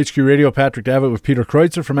 Baseball HQ Radio, Patrick Davitt with Peter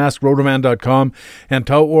Kreutzer from AskRotoman.com and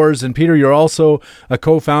Tout Wars. And Peter, you're also a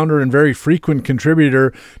co-founder and very frequent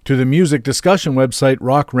contributor to the music discussion website,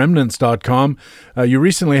 RockRemnants.com. You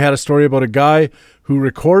recently had a story about a guy who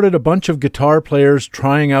recorded a bunch of guitar players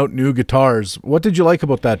trying out new guitars. What did you like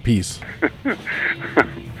about that piece?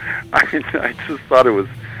 I thought it was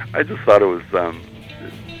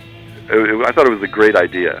a great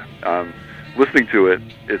idea. Listening to it,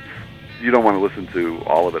 you don't want to listen to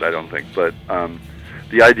all of it, I don't think. But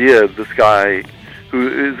the idea of this guy who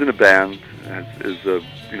is in a band, is a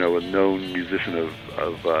known musician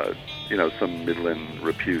of some Midland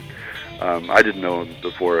repute. I didn't know him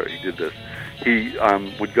before he did this. He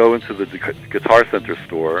would go into the Guitar Center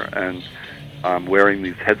store and wearing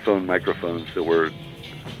these headphone microphones that were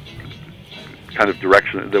kind of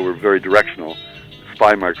that were very directional,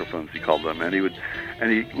 spy microphones he called them, and he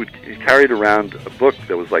carried around a book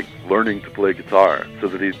that was like learning to play guitar, so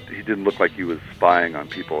that he didn't look like he was spying on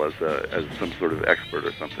people as some sort of expert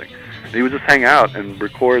or something. And he would just hang out and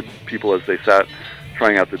record people as they sat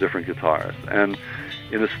trying out the different guitars. And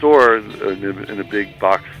in a store, in a big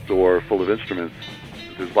box store full of instruments,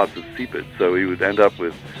 there's lots of seepage, so he would end up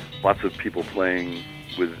with lots of people playing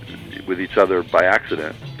with each other by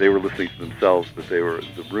accident. They were listening to themselves, but the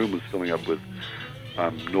room was filling up with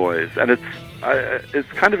noise, and it's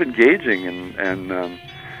kind of engaging and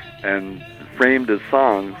framed as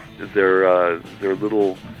songs. They're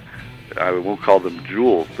little, I won't call them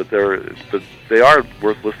jewels, but they are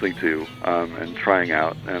worth listening to and trying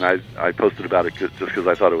out. And I posted about it just because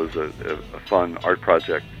I thought it was a fun art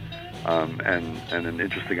project and an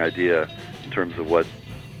interesting idea in terms of what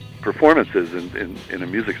performance is in a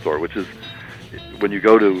music store, which is when you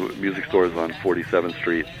go to music stores on 47th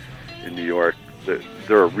Street in New York.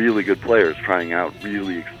 There are really good players trying out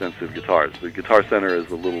really expensive guitars. The Guitar Center is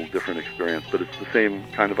a little different experience, but it's the same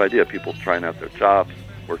kind of idea. People trying out their chops,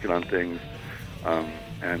 working on things,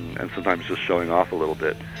 and sometimes just showing off a little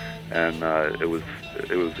bit. And it was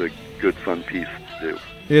a good, fun piece to do.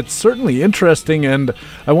 It's certainly interesting, and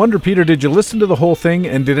I wonder, Peter, did you listen to the whole thing,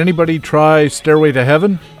 and did anybody try Stairway to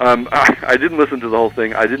Heaven? I didn't listen to the whole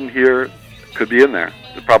thing. I didn't hear. Could be in there.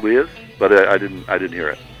 It probably is, but I didn't hear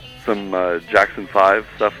it. Some Jackson 5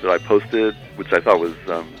 stuff that I posted, which I thought was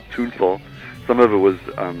tuneful. Some of it was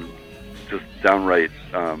just downright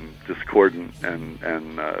discordant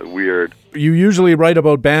and weird. You usually write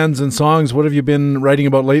about bands and songs. What have you been writing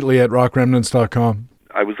about lately at RockRemnants.com?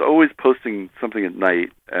 I was always posting something at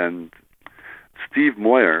night, and Steve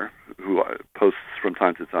Moyer, who posts from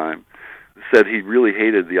time to time, said he really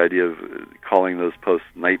hated the idea of calling those posts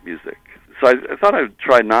night music. So I thought I'd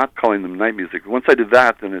try not calling them night music. Once I did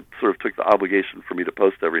that, then it sort of took the obligation for me to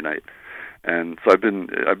post every night. And so I've been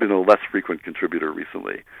a less frequent contributor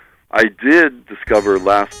recently. I did discover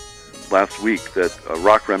last week that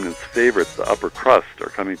Rock Remnant's favorites, the Upper Crust, are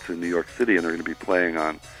coming to New York City, and they're going to be playing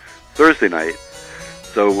on Thursday night.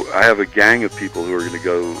 So I have a gang of people who are going to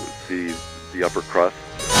go see the Upper Crust.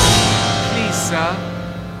 Please, sir,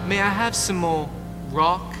 may I have some more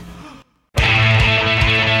rock?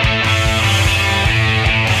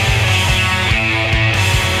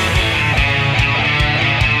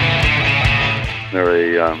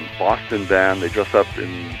 They're a Boston band. They dress up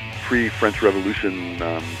in pre-French Revolution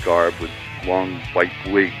garb with long white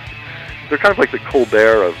wigs. They're kind of like the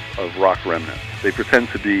Colbert of rock remnants. They pretend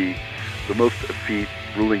to be the most effete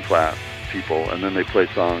ruling class people, and then they play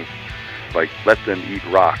songs like "Let Them Eat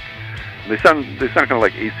Rock." And they sound kind of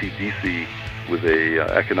like AC/DC with a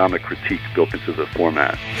economic critique built into the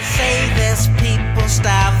format. They say there's people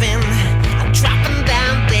starving and dropping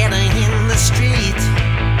down dead in the street.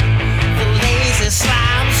 The lazy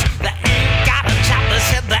slobs that ain't got a job, they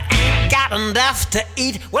said they ain't got enough to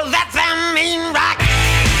eat. Well, let them eat rock.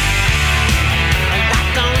 Why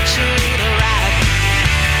don't you eat a rock?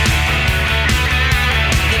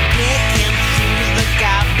 They're picking through the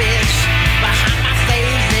garbage behind my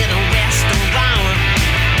favorite restaurant.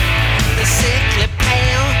 They're sickly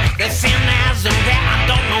pale, they're thin as a rat. I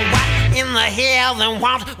don't know what in the hell they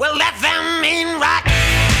want. Well, let them eat rock.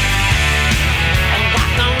 And why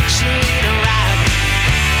don't you eat a rock?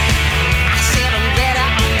 I said I'm ready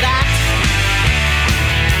on that.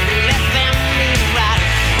 Let them eat rock.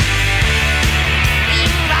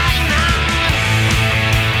 Eat right now.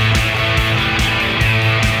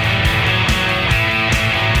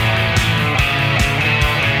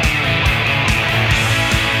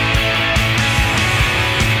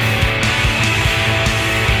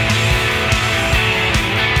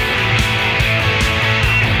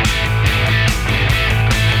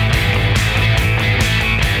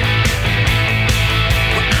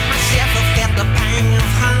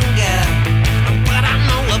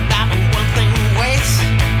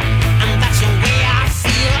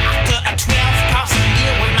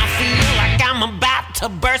 to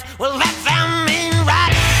burst. Well, that sound mean right.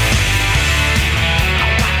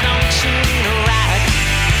 Why don't you right?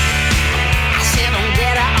 I said I'm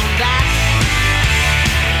dead on that.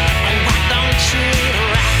 Why don't you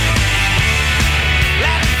right?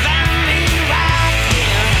 That sound mean right,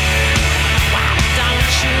 yeah. Why don't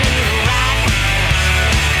you right?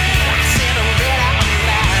 I said I'm dead on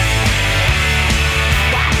that.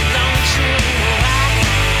 Why don't you right?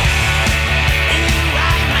 Ain't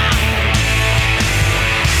right now.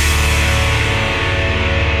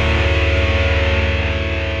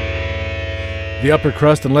 The Upper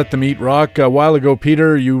Crust and Let Them Eat Rock. A while ago,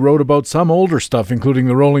 Peter, you wrote about some older stuff, including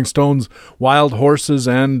the Rolling Stones' Wild Horses,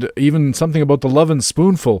 and even something about the Lovin'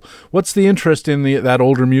 Spoonful. What's the interest in that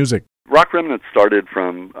older music? Rock Remnants started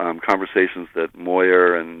from conversations that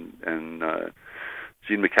Moyer and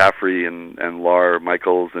Gene McCaffrey and Lar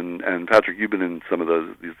Michaels and Patrick, you've been in some of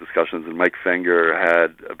these discussions, and Mike Fenger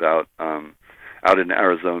had about out in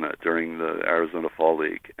Arizona during the Arizona Fall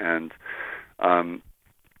League. And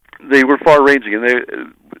they were far-ranging,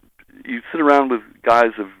 and you sit around with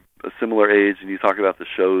guys of a similar age, and you talk about the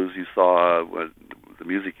shows you saw, the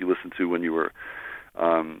music you listened to when you were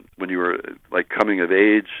like coming of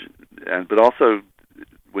age, but also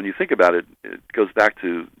when you think about it, it goes back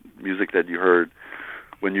to music that you heard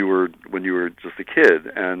when you were just a kid.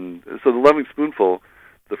 And so the Loving Spoonful,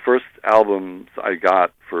 the first albums I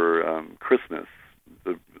got for Christmas,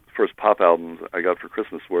 the first pop albums I got for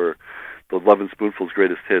Christmas were the Lovin' Spoonful's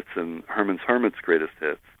Greatest Hits and Herman's Hermits' Greatest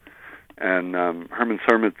Hits. And Herman's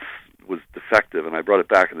Hermits was defective, and I brought it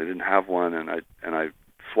back, and they didn't have one, and I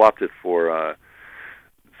swapped it for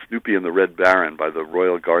Snoopy and the Red Baron by the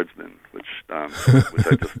Royal Guardsmen, which I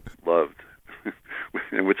just loved,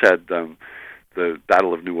 and which had the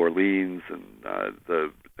Battle of New Orleans and the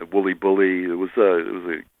Wooly Bully. It was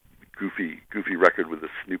a goofy record with a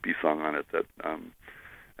Snoopy song on it that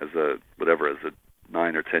as a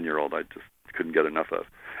 9 or 10-year-old I just couldn't get enough of.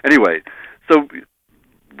 Anyway, so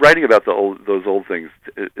writing about those old things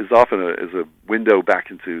is often is a window back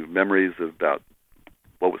into memories about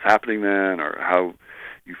what was happening then, or how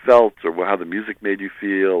you felt, or how the music made you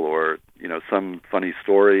feel, or some funny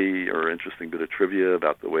story or interesting bit of trivia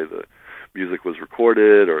about the way the music was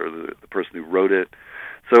recorded or the person who wrote it.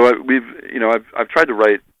 So I've tried to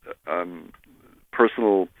write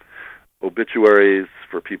personal obituaries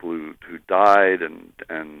for people who died, and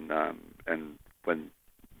when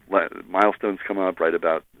milestones come up, write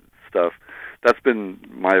about stuff. That's been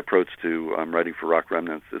my approach to writing for Rock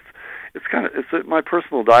Remnants. It's my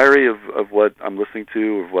personal diary of what I'm listening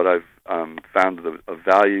to, of what I've found of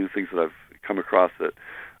value, things that I've come across that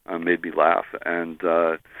made me laugh, and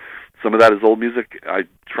some of that is old music. I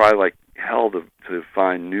try like hell to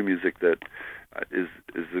find new music that is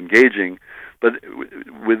engaging, but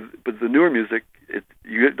the newer music,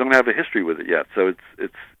 you don't have a history with it yet, so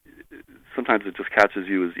it's sometimes it just catches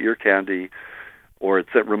you as ear candy, or it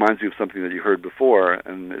reminds you of something that you heard before,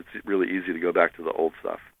 and it's really easy to go back to the old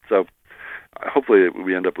stuff. So hopefully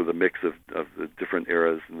we end up with a mix of the different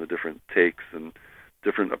eras and the different takes and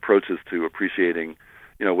different approaches to appreciating,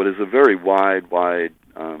 what is a very wide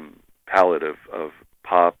palette of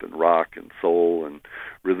pop and rock and soul and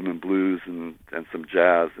rhythm and blues and some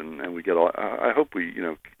jazz, and we get all. I hope we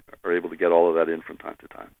are able to get all of that in from time to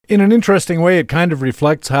time. In an interesting way, it kind of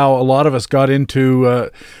reflects how a lot of us got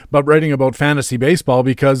into writing about fantasy baseball,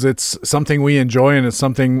 because it's something we enjoy, and it's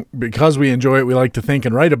something, because we enjoy it, we like to think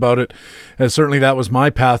and write about it. Certainly that was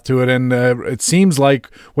my path to it, and it seems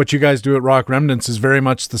like what you guys do at Rock Remnants is very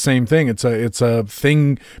much the same thing. It's a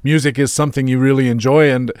thing. Music is something you really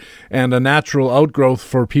enjoy, and a natural outgrowth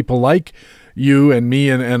for people like you and me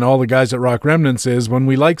and all the guys at Rock Remnants is when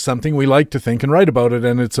we like something, we like to think and write about it,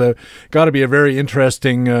 and it's got to be a very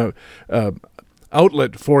interesting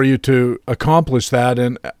outlet for you to accomplish that.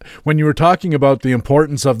 And when you were talking about the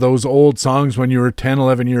importance of those old songs when you were 10,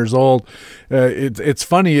 11 years old, it's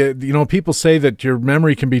funny, people say that your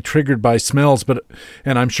memory can be triggered by smells,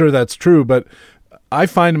 and I'm sure that's true, but I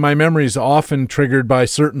find my memories often triggered by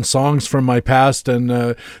certain songs from my past,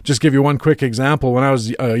 and just give you one quick example. When I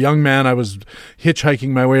was a young man, I was hitchhiking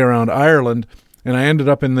my way around Ireland, and I ended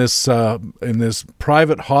up in this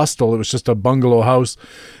private hostel. It was just a bungalow house,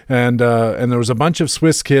 and there was a bunch of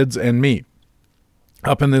Swiss kids and me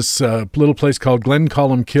up in this little place called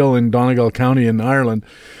Glencolmkill in Donegal County in Ireland,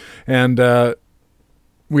 and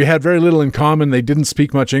we had very little in common. They didn't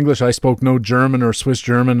speak much English. I spoke no German or Swiss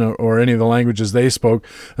German or any of the languages they spoke,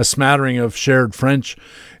 a smattering of shared French.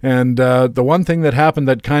 And the one thing that happened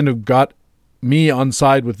that kind of got me on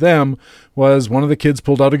side with them was one of the kids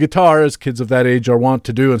pulled out a guitar, as kids of that age are wont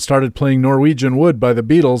to do, and started playing Norwegian Wood by the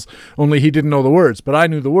Beatles, only he didn't know the words, but I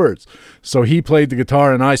knew the words. So he played the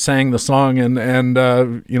guitar and I sang the song, and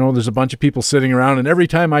there's a bunch of people sitting around, and every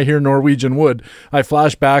time I hear Norwegian Wood, I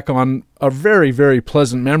flash back on a very, very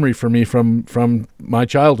pleasant memory for me from my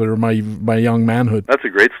childhood or my young manhood. That's a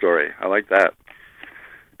great story. I like that.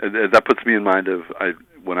 That puts me in mind of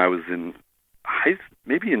when I was in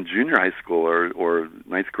maybe in junior high school or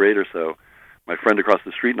ninth grade or so. My friend across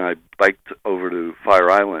the street and I biked over to Fire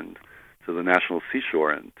Island to the National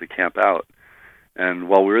Seashore and to camp out. And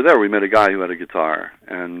while we were there, we met a guy who had a guitar,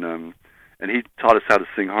 and he taught us how to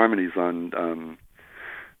sing harmonies on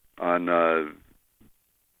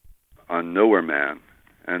Nowhere Man,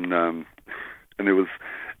 and it was.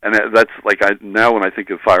 And that's like now when I think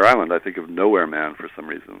of Fire Island, I think of Nowhere Man for some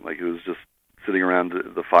reason. Like it was just sitting around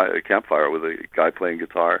the campfire with a guy playing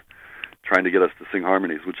guitar, trying to get us to sing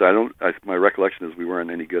harmonies, which my recollection is we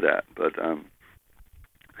weren't any good at. But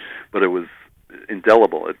it was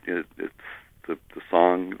indelible. It's the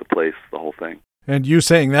song, the place, the whole thing. And you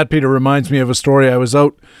saying that, Peter, reminds me of a story. I was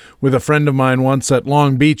out with a friend of mine once at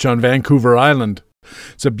Long Beach on Vancouver Island.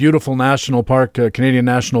 It's a beautiful national park, Canadian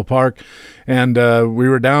national park, and we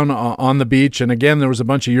were down on the beach, and again there was a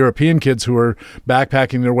bunch of European kids who were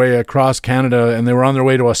backpacking their way across Canada, and they were on their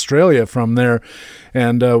way to Australia from there.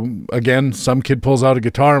 And again, some kid pulls out a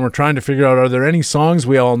guitar, and we're trying to figure out, are there any songs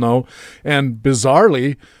we all know? And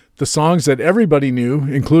bizarrely, the songs that everybody knew,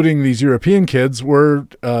 including these European kids, were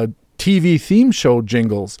TV theme show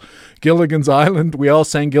jingles. Gilligan's Island, we all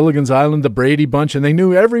sang Gilligan's Island, the Brady Bunch, and they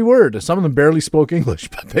knew every word. Some of them barely spoke English,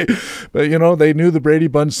 but they knew the Brady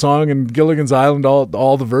Bunch song and Gilligan's Island,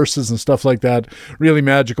 all the verses and stuff like that. Really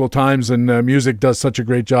magical times, and music does such a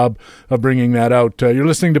great job of bringing that out. You're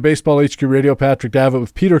listening to Baseball HQ Radio. Patrick Davitt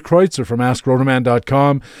with Peter Kreutzer from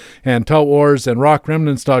AskRotoman.com and Tout Wars and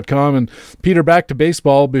RockRemnants.com. And Peter, back to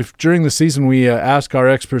baseball. During the season, we ask our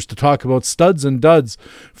experts to talk about studs and duds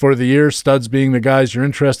for the year. Studs being the guys you're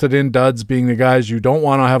interested in, duds being the guys you don't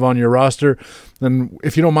want to have on your roster. And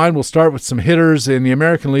if you don't mind, we'll start with some hitters in the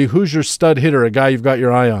American League. Who's your stud hitter, a guy you've got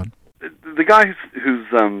your eye on? The guy who's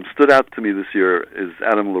stood out to me this year is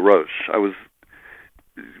Adam LaRoche. I was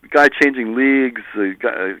a guy changing leagues,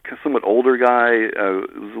 a somewhat older guy.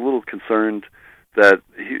 Was a little concerned that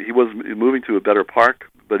he was moving to a better park,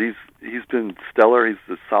 but he's been stellar. He's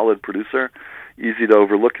a solid producer, easy to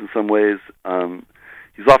overlook in some ways.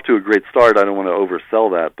 He's off to a great start. I don't want to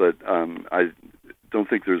oversell that, but I don't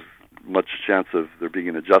think there's much chance of there being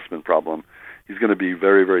an adjustment problem. He's going to be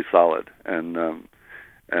very, very solid, and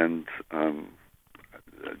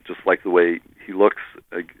just like the way he looks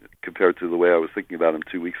compared to the way I was thinking about him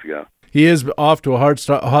 2 weeks ago. He is off to a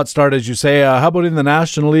hot start, as you say. How about in the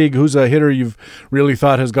National League? Who's a hitter you've really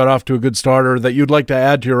thought has got off to a good start, or that you'd like to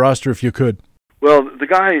add to your roster if you could? Well, the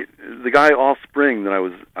guy all spring that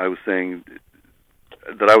I was saying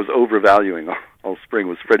that I was overvaluing all spring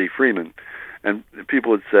was Freddie Freeman, and people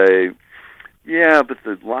would say, "Yeah, but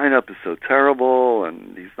the lineup is so terrible,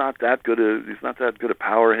 and he's not that good a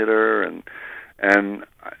power hitter." And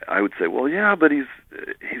I would say, "Well, yeah, but he's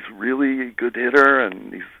really a good hitter,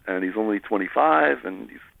 and he's only 25, and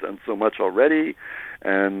he's done so much already,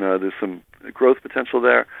 and there's some growth potential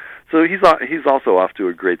there." So he's also off to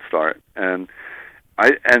a great start, and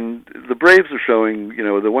the Braves are showing,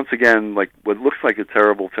 that once again, like what looks like a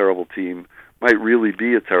terrible, terrible team might really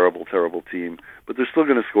be a terrible, terrible team, but they're still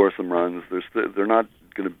going to score some runs. They're not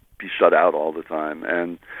going to be shut out all the time.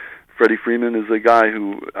 And Freddie Freeman is a guy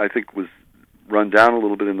who I think was run down a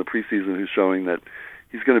little bit in the preseason, who's showing that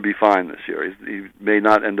he's going to be fine this year. He may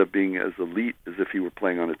not end up being as elite as if he were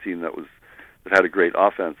playing on a team that had a great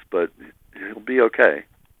offense, but he'll be okay.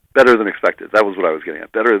 Better than expected. That was what I was getting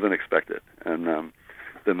at. Better than expected. And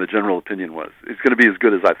than the general opinion was. It's going to be as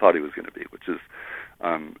good as I thought he was going to be, which is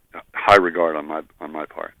high regard on my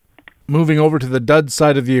part. Moving over to the dud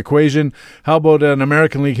side of the equation, how about an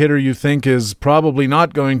American League hitter you think is probably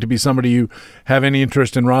not going to be somebody you have any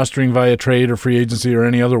interest in rostering via trade or free agency or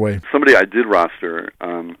any other way? Somebody I did roster,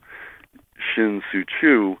 Shin Soo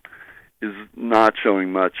Choo, is not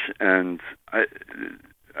showing much, and I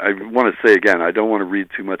want to say again, I don't want to read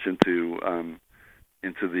too much into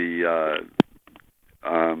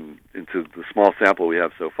the small sample we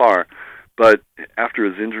have so far, but after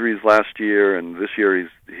his injuries last year and this year,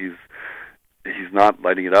 he's not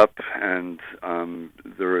lighting it up, and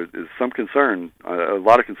there is some concern, a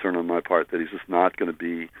lot of concern on my part, that he's just not going to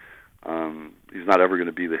be, he's not ever going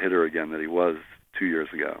to be the hitter again that he was 2 years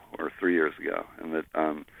ago or 3 years ago, and that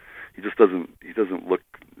he doesn't look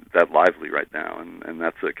that lively right now, and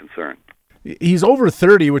that's a concern. He's over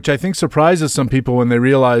 30, which I think surprises some people when they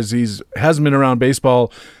realize hasn't been around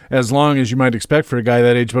baseball as long as you might expect for a guy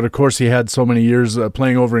that age. But of course, he had so many years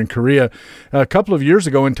playing over in Korea. A couple of years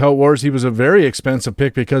ago in Tout Wars, he was a very expensive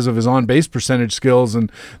pick because of his on-base percentage skills,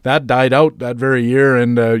 and that died out that very year.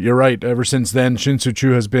 And you're right, ever since then, Shin-Soo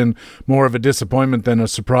Choo has been more of a disappointment than a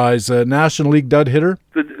surprise. National League dud hitter?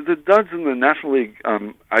 The duds in the National League, I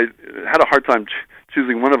had a hard time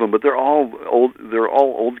choosing one of them, but they're all old. They're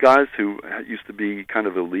all old guys who used to be kind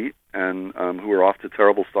of elite and who are off to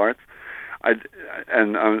terrible starts.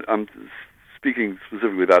 I'm speaking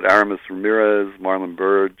specifically about Aramis Ramirez, Marlon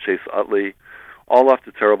Byrd, Chase Utley, all off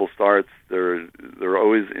to terrible starts. There are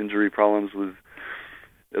always injury problems with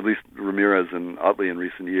at least Ramirez and Utley in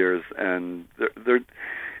recent years, and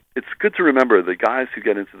it's good to remember that guys who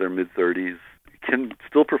get into their mid-30s can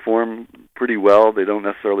still perform pretty well. They don't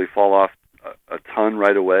necessarily fall off a ton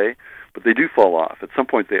right away, but they do fall off. At some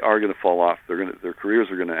point, they are going to fall off. Their careers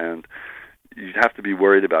are going to end. You'd have to be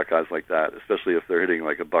worried about guys like that, especially if they're hitting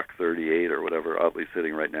like a $138 or whatever Utley's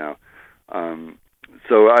hitting right now.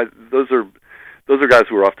 Those are guys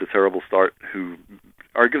who are off to a terrible start who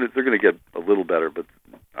they're going to get a little better, but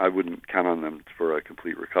I wouldn't count on them for a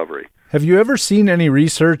complete recovery. Have you ever seen any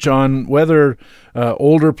research on whether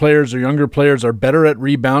older players or younger players are better at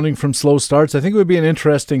rebounding from slow starts? I think it would be an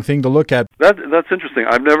interesting thing to look at. That's interesting.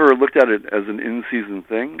 I've never looked at it as an in-season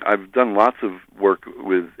thing. I've done lots of work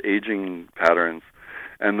with aging patterns,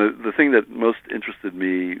 and the thing that most interested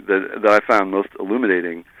me, that I found most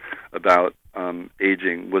illuminating about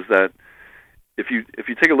aging, was that if you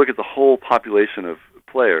take a look at the whole population of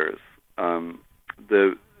players,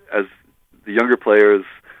 as the younger players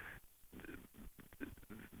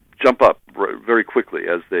jump up very quickly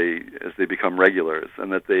as they become regulars,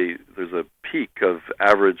 and that there's a peak of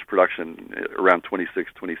average production around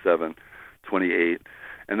 26, 27, 28,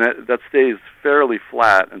 and that stays fairly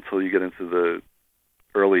flat until you get into the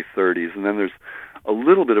early 30s, and then there's a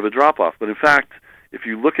little bit of a drop-off. But in fact, if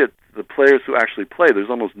you look at the players who actually play, there's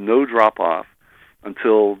almost no drop-off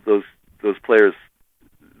until those players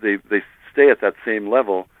they stay at that same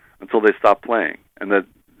level until they stop playing, and that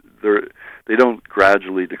they don't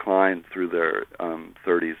gradually decline through their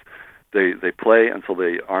 30s. They play until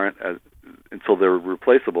until they're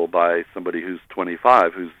replaceable by somebody who's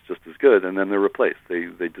 25, who's just as good, and then they're replaced.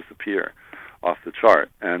 They disappear off the chart.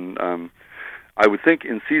 And I would think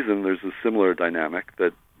in season there's a similar dynamic,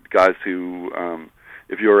 that guys who,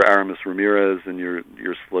 if you're Aramis Ramirez and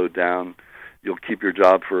you're slowed down, you'll keep your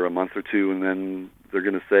job for a month or two, and then they're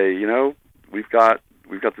going to say, we've got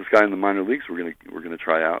this guy in the minor leagues we're going to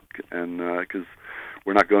try out, and because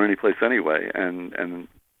we're not going anyplace anyway, and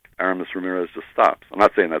Aramis Ramirez just stops. I'm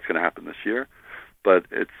not saying that's going to happen this year, but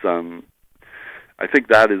it's I think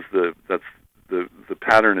that is the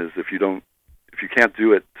pattern is if you can't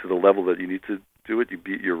do it to the level that you need to do it,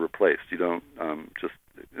 you're replaced. You don't just,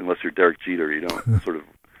 unless you're Derek Jeter, you don't sort of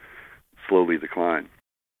slowly decline.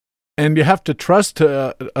 And you have to trust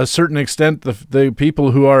to a certain extent the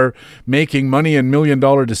people who are making money and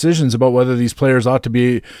million-dollar decisions about whether these players ought to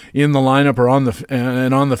be in the lineup or on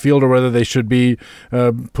the field, or whether they should be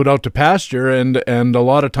put out to pasture. And a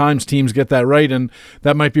lot of times teams get that right, and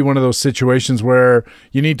that might be one of those situations where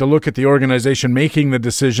you need to look at the organization making the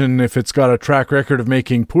decision. If it's got a track record of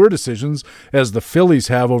making poor decisions, as the Phillies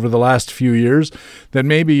have over the last few years, then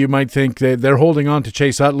maybe you might think that they're holding on to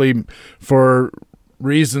Chase Utley for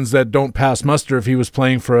reasons that don't pass muster if he was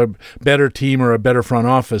playing for a better team or a better front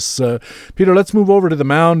office. Peter, let's move over to the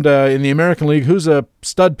mound. In the American League, who's a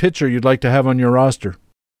stud pitcher you'd like to have on your roster?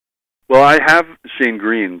 Well, I have Shane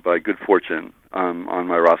Green, by good fortune, on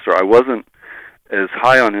my roster. I wasn't as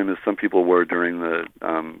high on him as some people were during the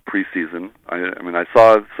preseason. I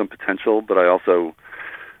saw some potential, but I also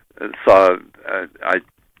saw I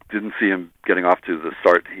didn't see him getting off to the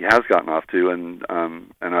start he has gotten off to, and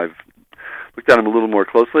I've looked at him a little more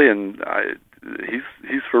closely, and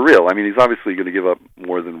he's for real. He's obviously going to give up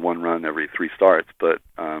more than one run every 3 starts, but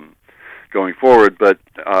going forward. But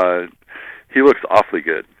he looks awfully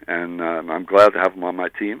good, and I'm glad to have him on my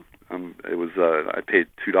team. It was I paid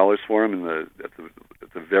 $2 for him at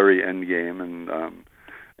the very end game,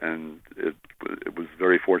 and it was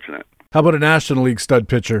very fortunate. How about a National League stud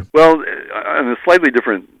pitcher? Well, on a slightly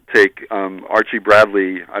different take, Archie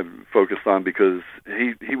Bradley I've focused on because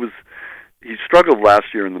he struggled last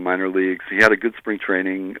year in the minor leagues. He had a good spring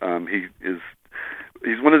training.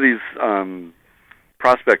 He's one of these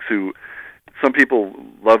prospects who some people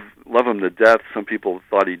love him to death. Some people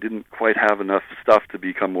thought he didn't quite have enough stuff to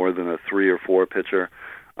become more than a 3 or 4 pitcher.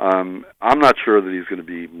 I'm not sure that he's going to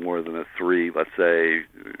be more than a 3, let's say,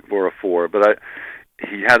 or a 4. But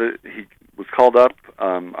he was called up.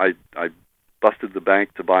 I busted the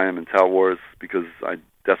bank to buy him in Tout Wars because I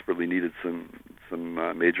desperately needed some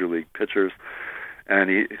major league pitchers, and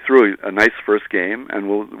he threw a nice first game. And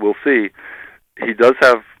we'll see. He does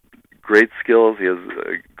have great skills. He has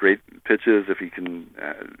great pitches if he can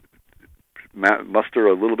muster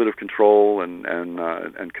a little bit of control and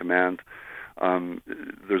command.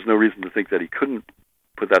 There's no reason to think that he couldn't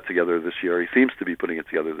put that together this year. He seems to be putting it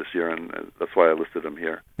together this year, and that's why I listed him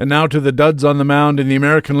here. And now to the duds on the mound in the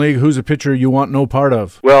American League. Who's a pitcher you want no part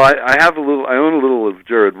of? Well, I own a little of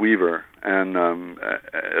Jared Weaver, and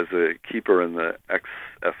as a keeper in the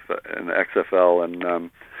XFL,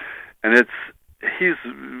 and he's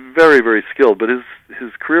very, very skilled, but his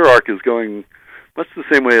career arc is going much the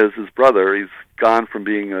same way as his brother. He's gone from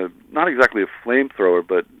being not exactly a flamethrower,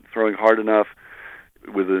 but throwing hard enough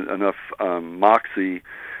with enough moxie,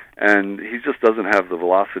 and he just doesn't have the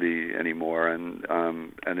velocity anymore, and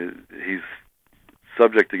he's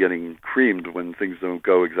subject to getting creamed when things don't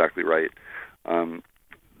go exactly right.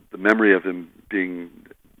 The memory of him being,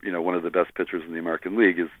 one of the best pitchers in the American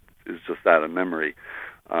League is just that, a memory.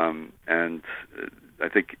 And I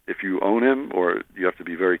think if you own him, or you have to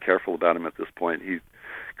be very careful about him at this point, he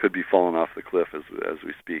could be falling off the cliff as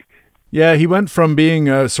we speak. Yeah, he went from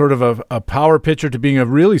being sort of a power pitcher to being a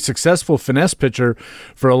really successful finesse pitcher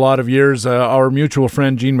for a lot of years. Our mutual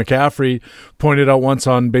friend Gene McCaffrey pointed out once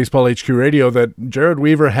on Baseball HQ Radio that Jared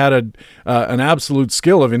Weaver had an absolute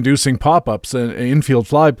skill of inducing pop-ups, infield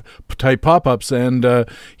fly type pop-ups, and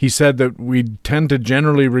he said that we tend to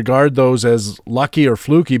generally regard those as lucky or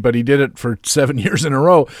fluky, but he did it for 7 years in a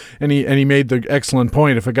row, and he made the excellent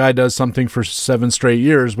point. If a guy does something for 7 straight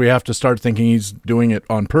years, we have to start thinking he's doing it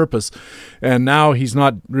on purpose. And now he's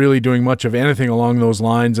not really doing much of anything along those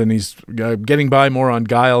lines, and he's getting by more on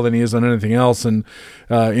guile than he is on anything else. And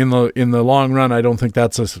in the long run, I don't think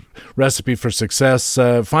that's a recipe for success.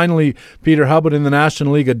 Finally, Peter, how about in the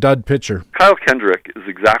National League, a dud pitcher? Kyle Kendrick is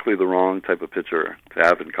exactly the wrong type of pitcher to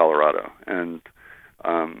have in Colorado, and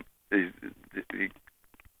he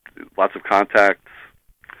lots of contacts.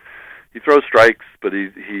 He throws strikes, but he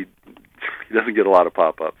doesn't get a lot of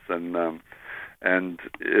pop-ups, and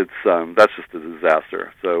it's that's just a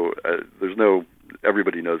disaster. So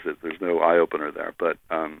everybody knows it. There's no eye opener there, but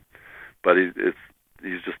he's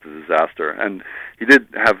just a disaster. And he did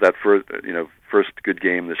have that first good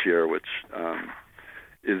game this year, which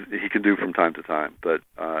he can do from time to time. But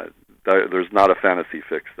there's not a fantasy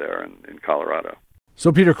fix there in Colorado.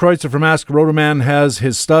 So Peter Kreutzer from Ask Rotoman has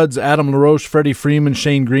his studs: Adam LaRoche, Freddie Freeman,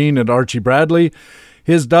 Shane Green, and Archie Bradley.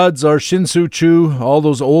 His duds are Shin-Soo Choo, all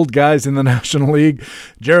those old guys in the National League,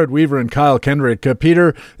 Jared Weaver and Kyle Kendrick.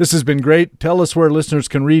 Peter, this has been great. Tell us where listeners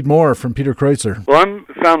can read more from Peter Kreutzer. Well, I'm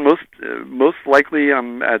found most likely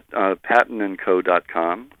I'm at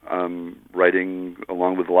pattonandco.com, writing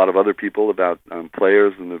along with a lot of other people about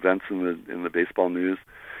players and events in the baseball news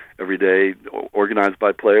every day, organized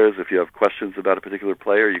by players. If you have questions about a particular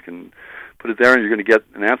player, you can put it there, and you're going to get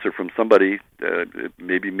an answer from somebody,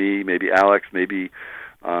 maybe me, maybe Alex, maybe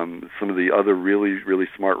some of the other really, really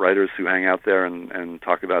smart writers who hang out there and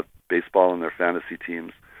talk about baseball and their fantasy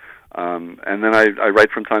teams. And then I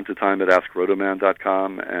write from time to time at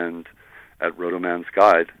AskRotoman.com and at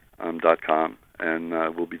RotomansGuide.com, and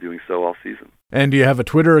we'll be doing so all season. And do you have a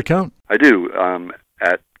Twitter account? I do,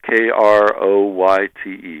 at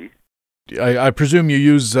KROYTE. I presume you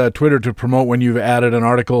use Twitter to promote when you've added an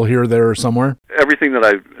article here, there, or somewhere? Everything that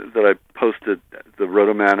I posted, the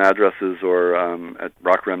Rotoman addresses or at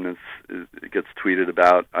Rock Remnants, it gets tweeted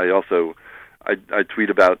about. I tweet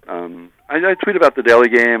about I tweet about the Daily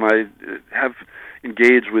Game. I have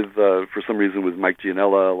engaged with for some reason with Mike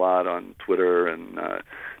Gianella a lot on Twitter, and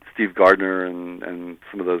Steve Gardner and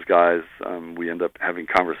some of those guys. We end up having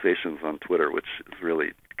conversations on Twitter, which is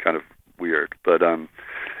really kind of weird, but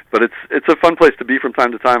it's a fun place to be from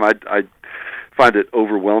time to time. I find it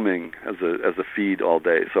overwhelming as a feed all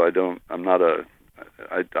day, so I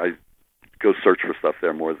go search for stuff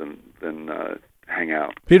there more than hang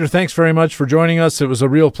out. Peter, thanks very much for joining us. It was a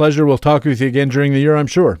real pleasure. We'll talk with you again during the year, I'm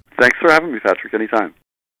sure. Thanks for having me, Patrick. Anytime.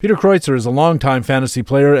 Peter Kreutzer is a longtime fantasy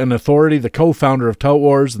player and authority, the co-founder of Tout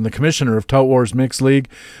Wars and the commissioner of Tout Wars Mixed League,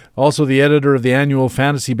 also the editor of the annual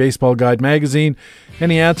Fantasy Baseball Guide magazine,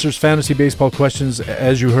 and he answers fantasy baseball questions,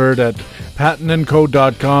 as you heard, at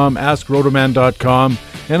pattonandco.com, askrotoman.com,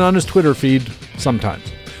 and on his Twitter feed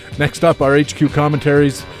sometimes. Next up, our HQ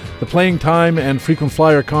commentaries, the playing time and frequent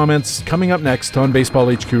flyer comments coming up next on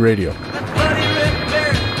Baseball HQ Radio.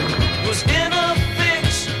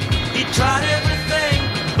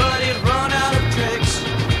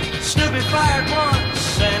 Fired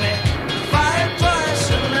once and he fired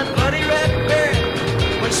twice, and that bloody red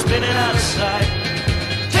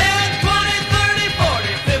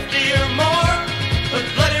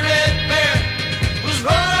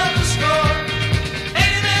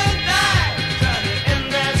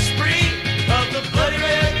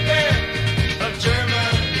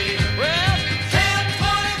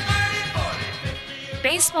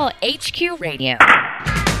HQ Radio.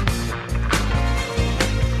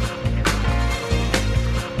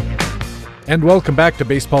 And welcome back to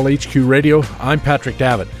Baseball HQ Radio. I'm Patrick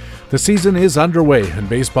Davitt. The season is underway, and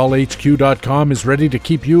BaseballHQ.com is ready to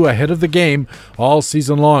keep you ahead of the game all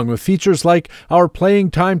season long with features like our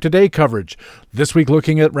Playing Time Today coverage. This week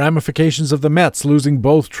looking at ramifications of the Mets losing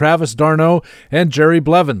both Travis d'Arnaud and Jerry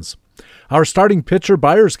Blevins. Our starting pitcher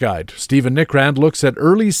buyer's guide, Stephen Nickrand, looks at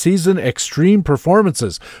early season extreme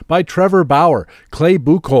performances by Trevor Bauer, Clay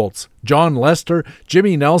Buchholz, John Lester,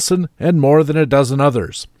 Jimmy Nelson, and more than a dozen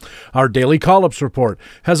others. Our daily call-ups report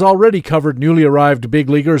has already covered newly arrived big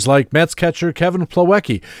leaguers like Mets catcher Kevin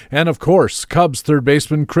Plawecki and, of course, Cubs third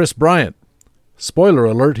baseman Chris Bryant. Spoiler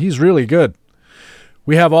alert, he's really good.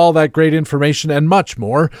 We have all that great information and much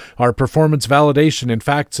more. Our performance validation in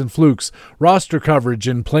Facts and Flukes, roster coverage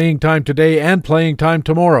in Playing Time Today and Playing Time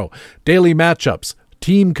Tomorrow, daily matchups,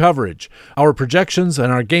 team coverage, our projections,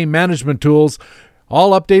 and our game management tools,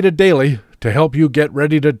 all updated daily to help you get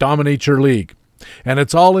ready to dominate your league. And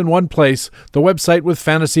it's all in one place, the website with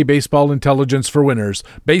fantasy baseball intelligence for winners,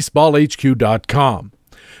 BaseballHQ.com.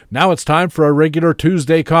 Now it's time for our regular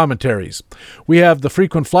Tuesday commentaries. We have the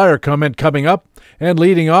frequent flyer comment coming up, and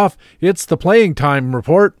leading off, it's the Playing Time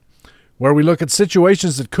report, where we look at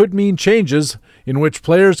situations that could mean changes in which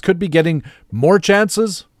players could be getting more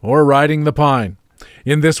chances or riding the pine.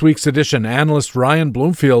 In this week's edition, analyst Ryan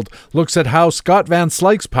Bloomfield looks at how Scott Van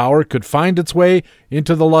Slyke's power could find its way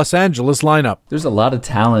into the Los Angeles lineup. There's a lot of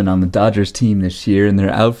talent on the Dodgers team this year, and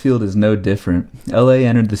their outfield is no different. LA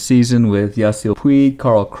entered the season with Yasiel Puig,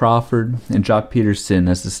 Carl Crawford, and Jock Peterson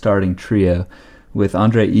as the starting trio, with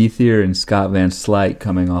Andre Ethier and Scott Van Slyke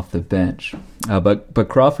coming off the bench. But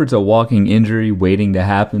Crawford's a walking injury waiting to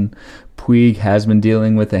happen. Puig has been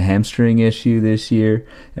dealing with a hamstring issue this year,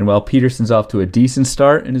 and while Peterson's off to a decent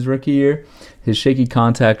start in his rookie year, his shaky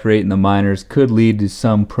contact rate in the minors could lead to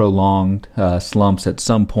some prolonged slumps at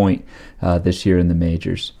some point this year in the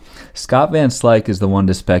majors. Scott Van Slyke is the one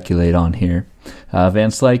to speculate on here.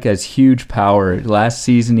 Van Slyke has huge power. Last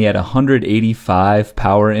season he had 185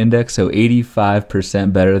 power index, so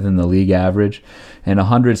 85% better than the league average, and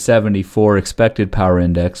 174 expected power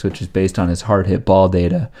index, which is based on his hard hit ball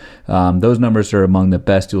data. Those numbers are among the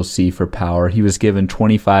best you'll see for power. He was given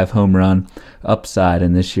 25 home run upside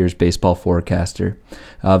in this year's Baseball Forecaster.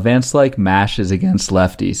 Van Slyke mashes against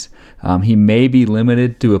lefties. He may be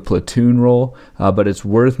limited to a platoon role, but it's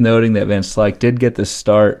worth noting that Van Slyke did get the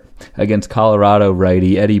start against Colorado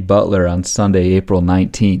righty Eddie Butler on Sunday, April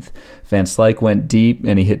 19th. Van Slyke went deep,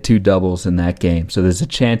 and he hit 2 doubles in that game, so there's a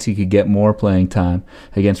chance he could get more playing time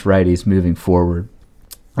against righties moving forward.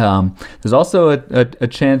 There's also a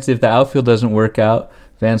chance if the outfield doesn't work out,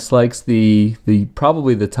 Van Slyke's the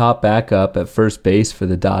probably the top backup at first base for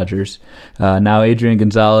the Dodgers. Now Adrian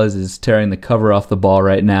Gonzalez is tearing the cover off the ball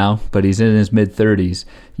right now, but he's in his mid-30s.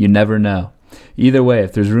 You never know. Either way,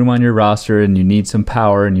 if there's room on your roster and you need some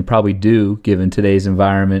power, and you probably do given today's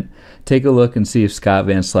environment, take a look and see if Scott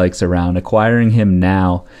Van Slyke's around. Acquiring him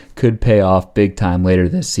now could pay off big time later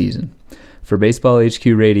this season. For Baseball HQ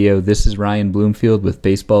Radio, this is Ryan Bloomfield with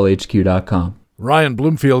BaseballHQ.com. Ryan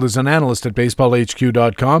Bloomfield is an analyst at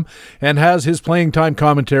BaseballHQ.com and has his Playing Time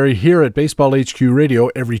commentary here at Baseball HQ Radio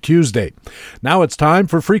every Tuesday. Now it's time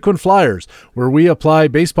for Frequent Flyers, where we apply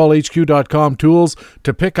BaseballHQ.com tools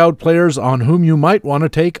to pick out players on whom you might want to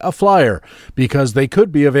take a flyer, because they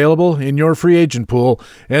could be available in your free agent pool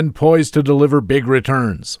and poised to deliver big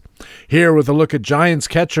returns. Here with a look at Giants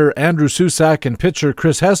catcher Andrew Susac and pitcher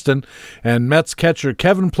Chris Heston and Mets catcher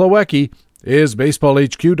Kevin Plawecki is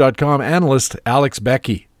BaseballHQ.com analyst Alex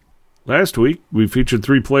Becky. Last week, we featured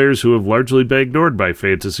 3 players who have largely been ignored by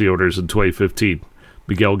fantasy owners in 2015.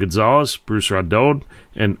 Miguel Gonzalez, Bruce Rondon,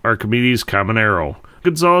 and Archimedes Caminero.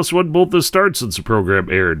 Gonzalez won both the starts since the program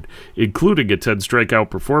aired, including a 10-strikeout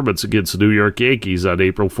performance against the New York Yankees on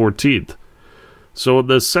April 14th. So in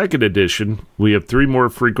the second edition, we have 3 more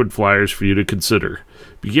frequent flyers for you to consider,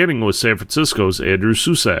 beginning with San Francisco's Andrew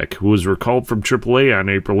Susac, who was recalled from AAA on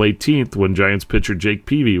April 18th when Giants pitcher Jake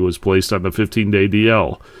Peavy was placed on the 15-day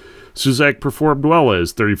DL. Susac performed well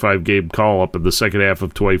as 35-game call-up in the second half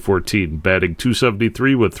of 2014, batting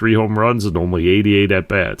 .273 with 3 home runs and only 88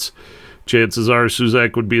 at-bats. Chances are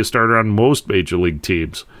Susac would be a starter on most major league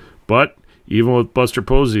teams, but even with Buster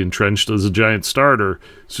Posey entrenched as a Giant starter,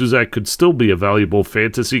 Susac could still be a valuable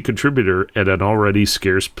fantasy contributor at an already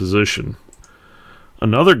scarce position.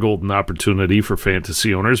 Another golden opportunity for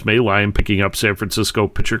fantasy owners may lie in picking up San Francisco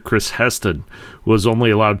pitcher Chris Heston, who has only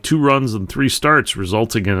allowed 2 runs in 3 starts,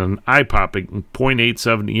 resulting in an eye-popping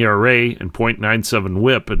 .87 ERA and .97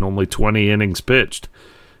 WHIP in only 20 innings pitched.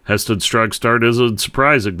 Heston's strong start isn't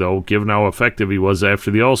surprising, though, given how effective he was after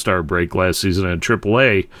the All-Star break last season in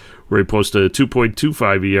AAA, where he posted a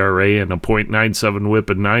 2.25 ERA and a .97 WHIP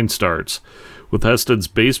in 9 starts. With Heston's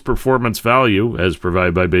base performance value, as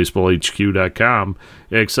provided by BaseballHQ.com,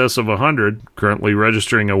 in excess of 100, currently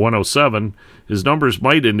registering a 107, his numbers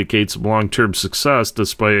might indicate some long-term success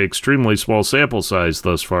despite an extremely small sample size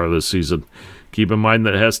thus far this season. Keep in mind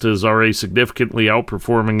that Heston is already significantly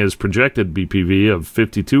outperforming his projected BPV of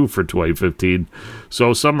 52 for 2015,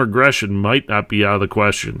 so some regression might not be out of the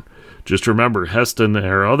question. Just remember, Heston and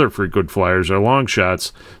our other frequent flyers are long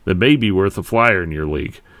shots that may be worth a flyer in your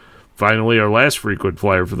league. Finally, our last frequent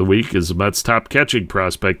flyer for the week is the Mets' top catching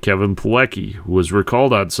prospect, Kevin Pilecki, who was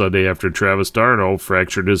recalled on Sunday after Travis d'Arnaud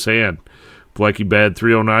fractured his hand. Pilecki batted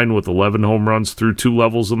 .309 with 11 home runs through 2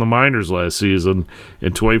 levels in the minors last season,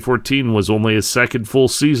 and 2014 was only his second full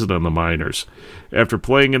season in the minors. After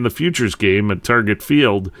playing in the Futures game at Target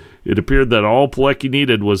Field, it appeared that all Pilecki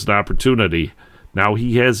needed was an opportunity. Now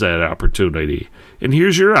he has that opportunity. And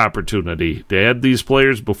here's your opportunity to add these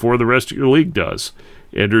players before the rest of your league does.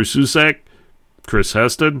 Andrew Susac, Chris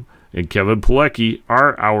Heston, and Kevin Pilecki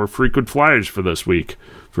are our frequent flyers for this week.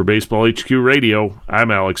 For Baseball HQ Radio,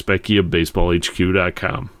 I'm Alex Becky of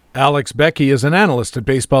BaseballHQ.com. Alex Becky is an analyst at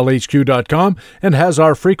BaseballHQ.com and has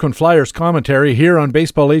our frequent flyers commentary here on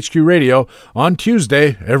Baseball HQ Radio on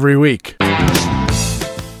Tuesday every week.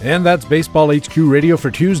 And that's Baseball HQ Radio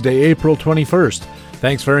for Tuesday, April 21st.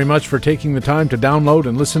 Thanks very much for taking the time to download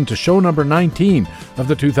and listen to show number 19 of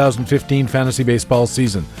the 2015 fantasy baseball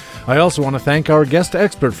season. I also want to thank our guest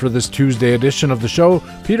expert for this Tuesday edition of the show,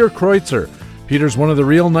 Peter Kreutzer. Peter's one of the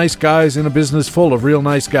real nice guys in a business full of real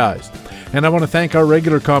nice guys. And I want to thank our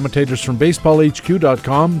regular commentators from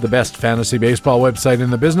BaseballHQ.com, the best fantasy baseball website in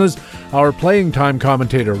the business. Our playing time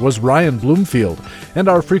commentator was Ryan Bloomfield, and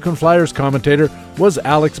our frequent flyers commentator was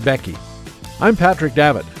Alex Becky. I'm Patrick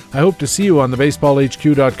Davitt. I hope to see you on the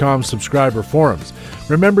BaseballHQ.com subscriber forums.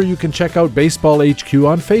 Remember, you can check out Baseball HQ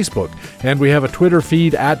on Facebook, and we have a Twitter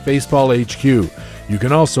feed at BaseballHQ. You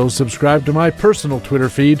can also subscribe to my personal Twitter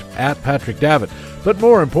feed at Patrick Davitt. But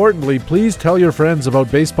more importantly, please tell your friends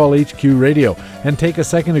about Baseball HQ Radio and take a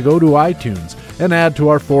second to go to iTunes and add to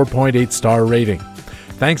our 4.8 star rating.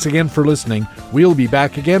 Thanks again for listening. We'll be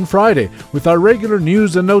back again Friday with our regular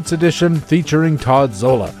news and notes edition featuring Todd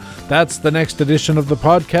Zola. That's the next edition of the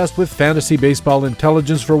podcast with fantasy baseball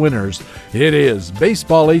intelligence for winners. It is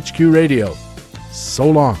Baseball HQ Radio. So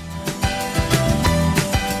long.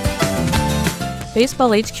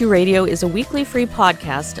 Baseball HQ Radio is a weekly free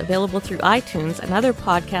podcast available through iTunes and other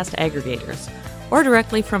podcast aggregators, or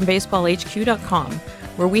directly from BaseballHQ.com,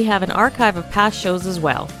 where we have an archive of past shows as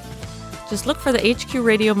well. Just look for the HQ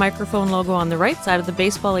Radio microphone logo on the right side of the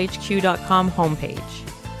BaseballHQ.com homepage.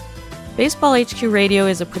 Baseball HQ Radio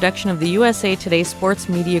is a production of the USA Today Sports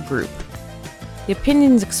Media Group. The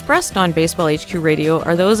opinions expressed on Baseball HQ Radio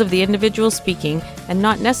are those of the individual speaking and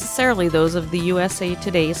not necessarily those of the USA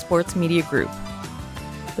Today Sports Media Group.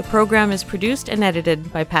 The program is produced and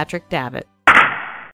edited by Patrick Davitt.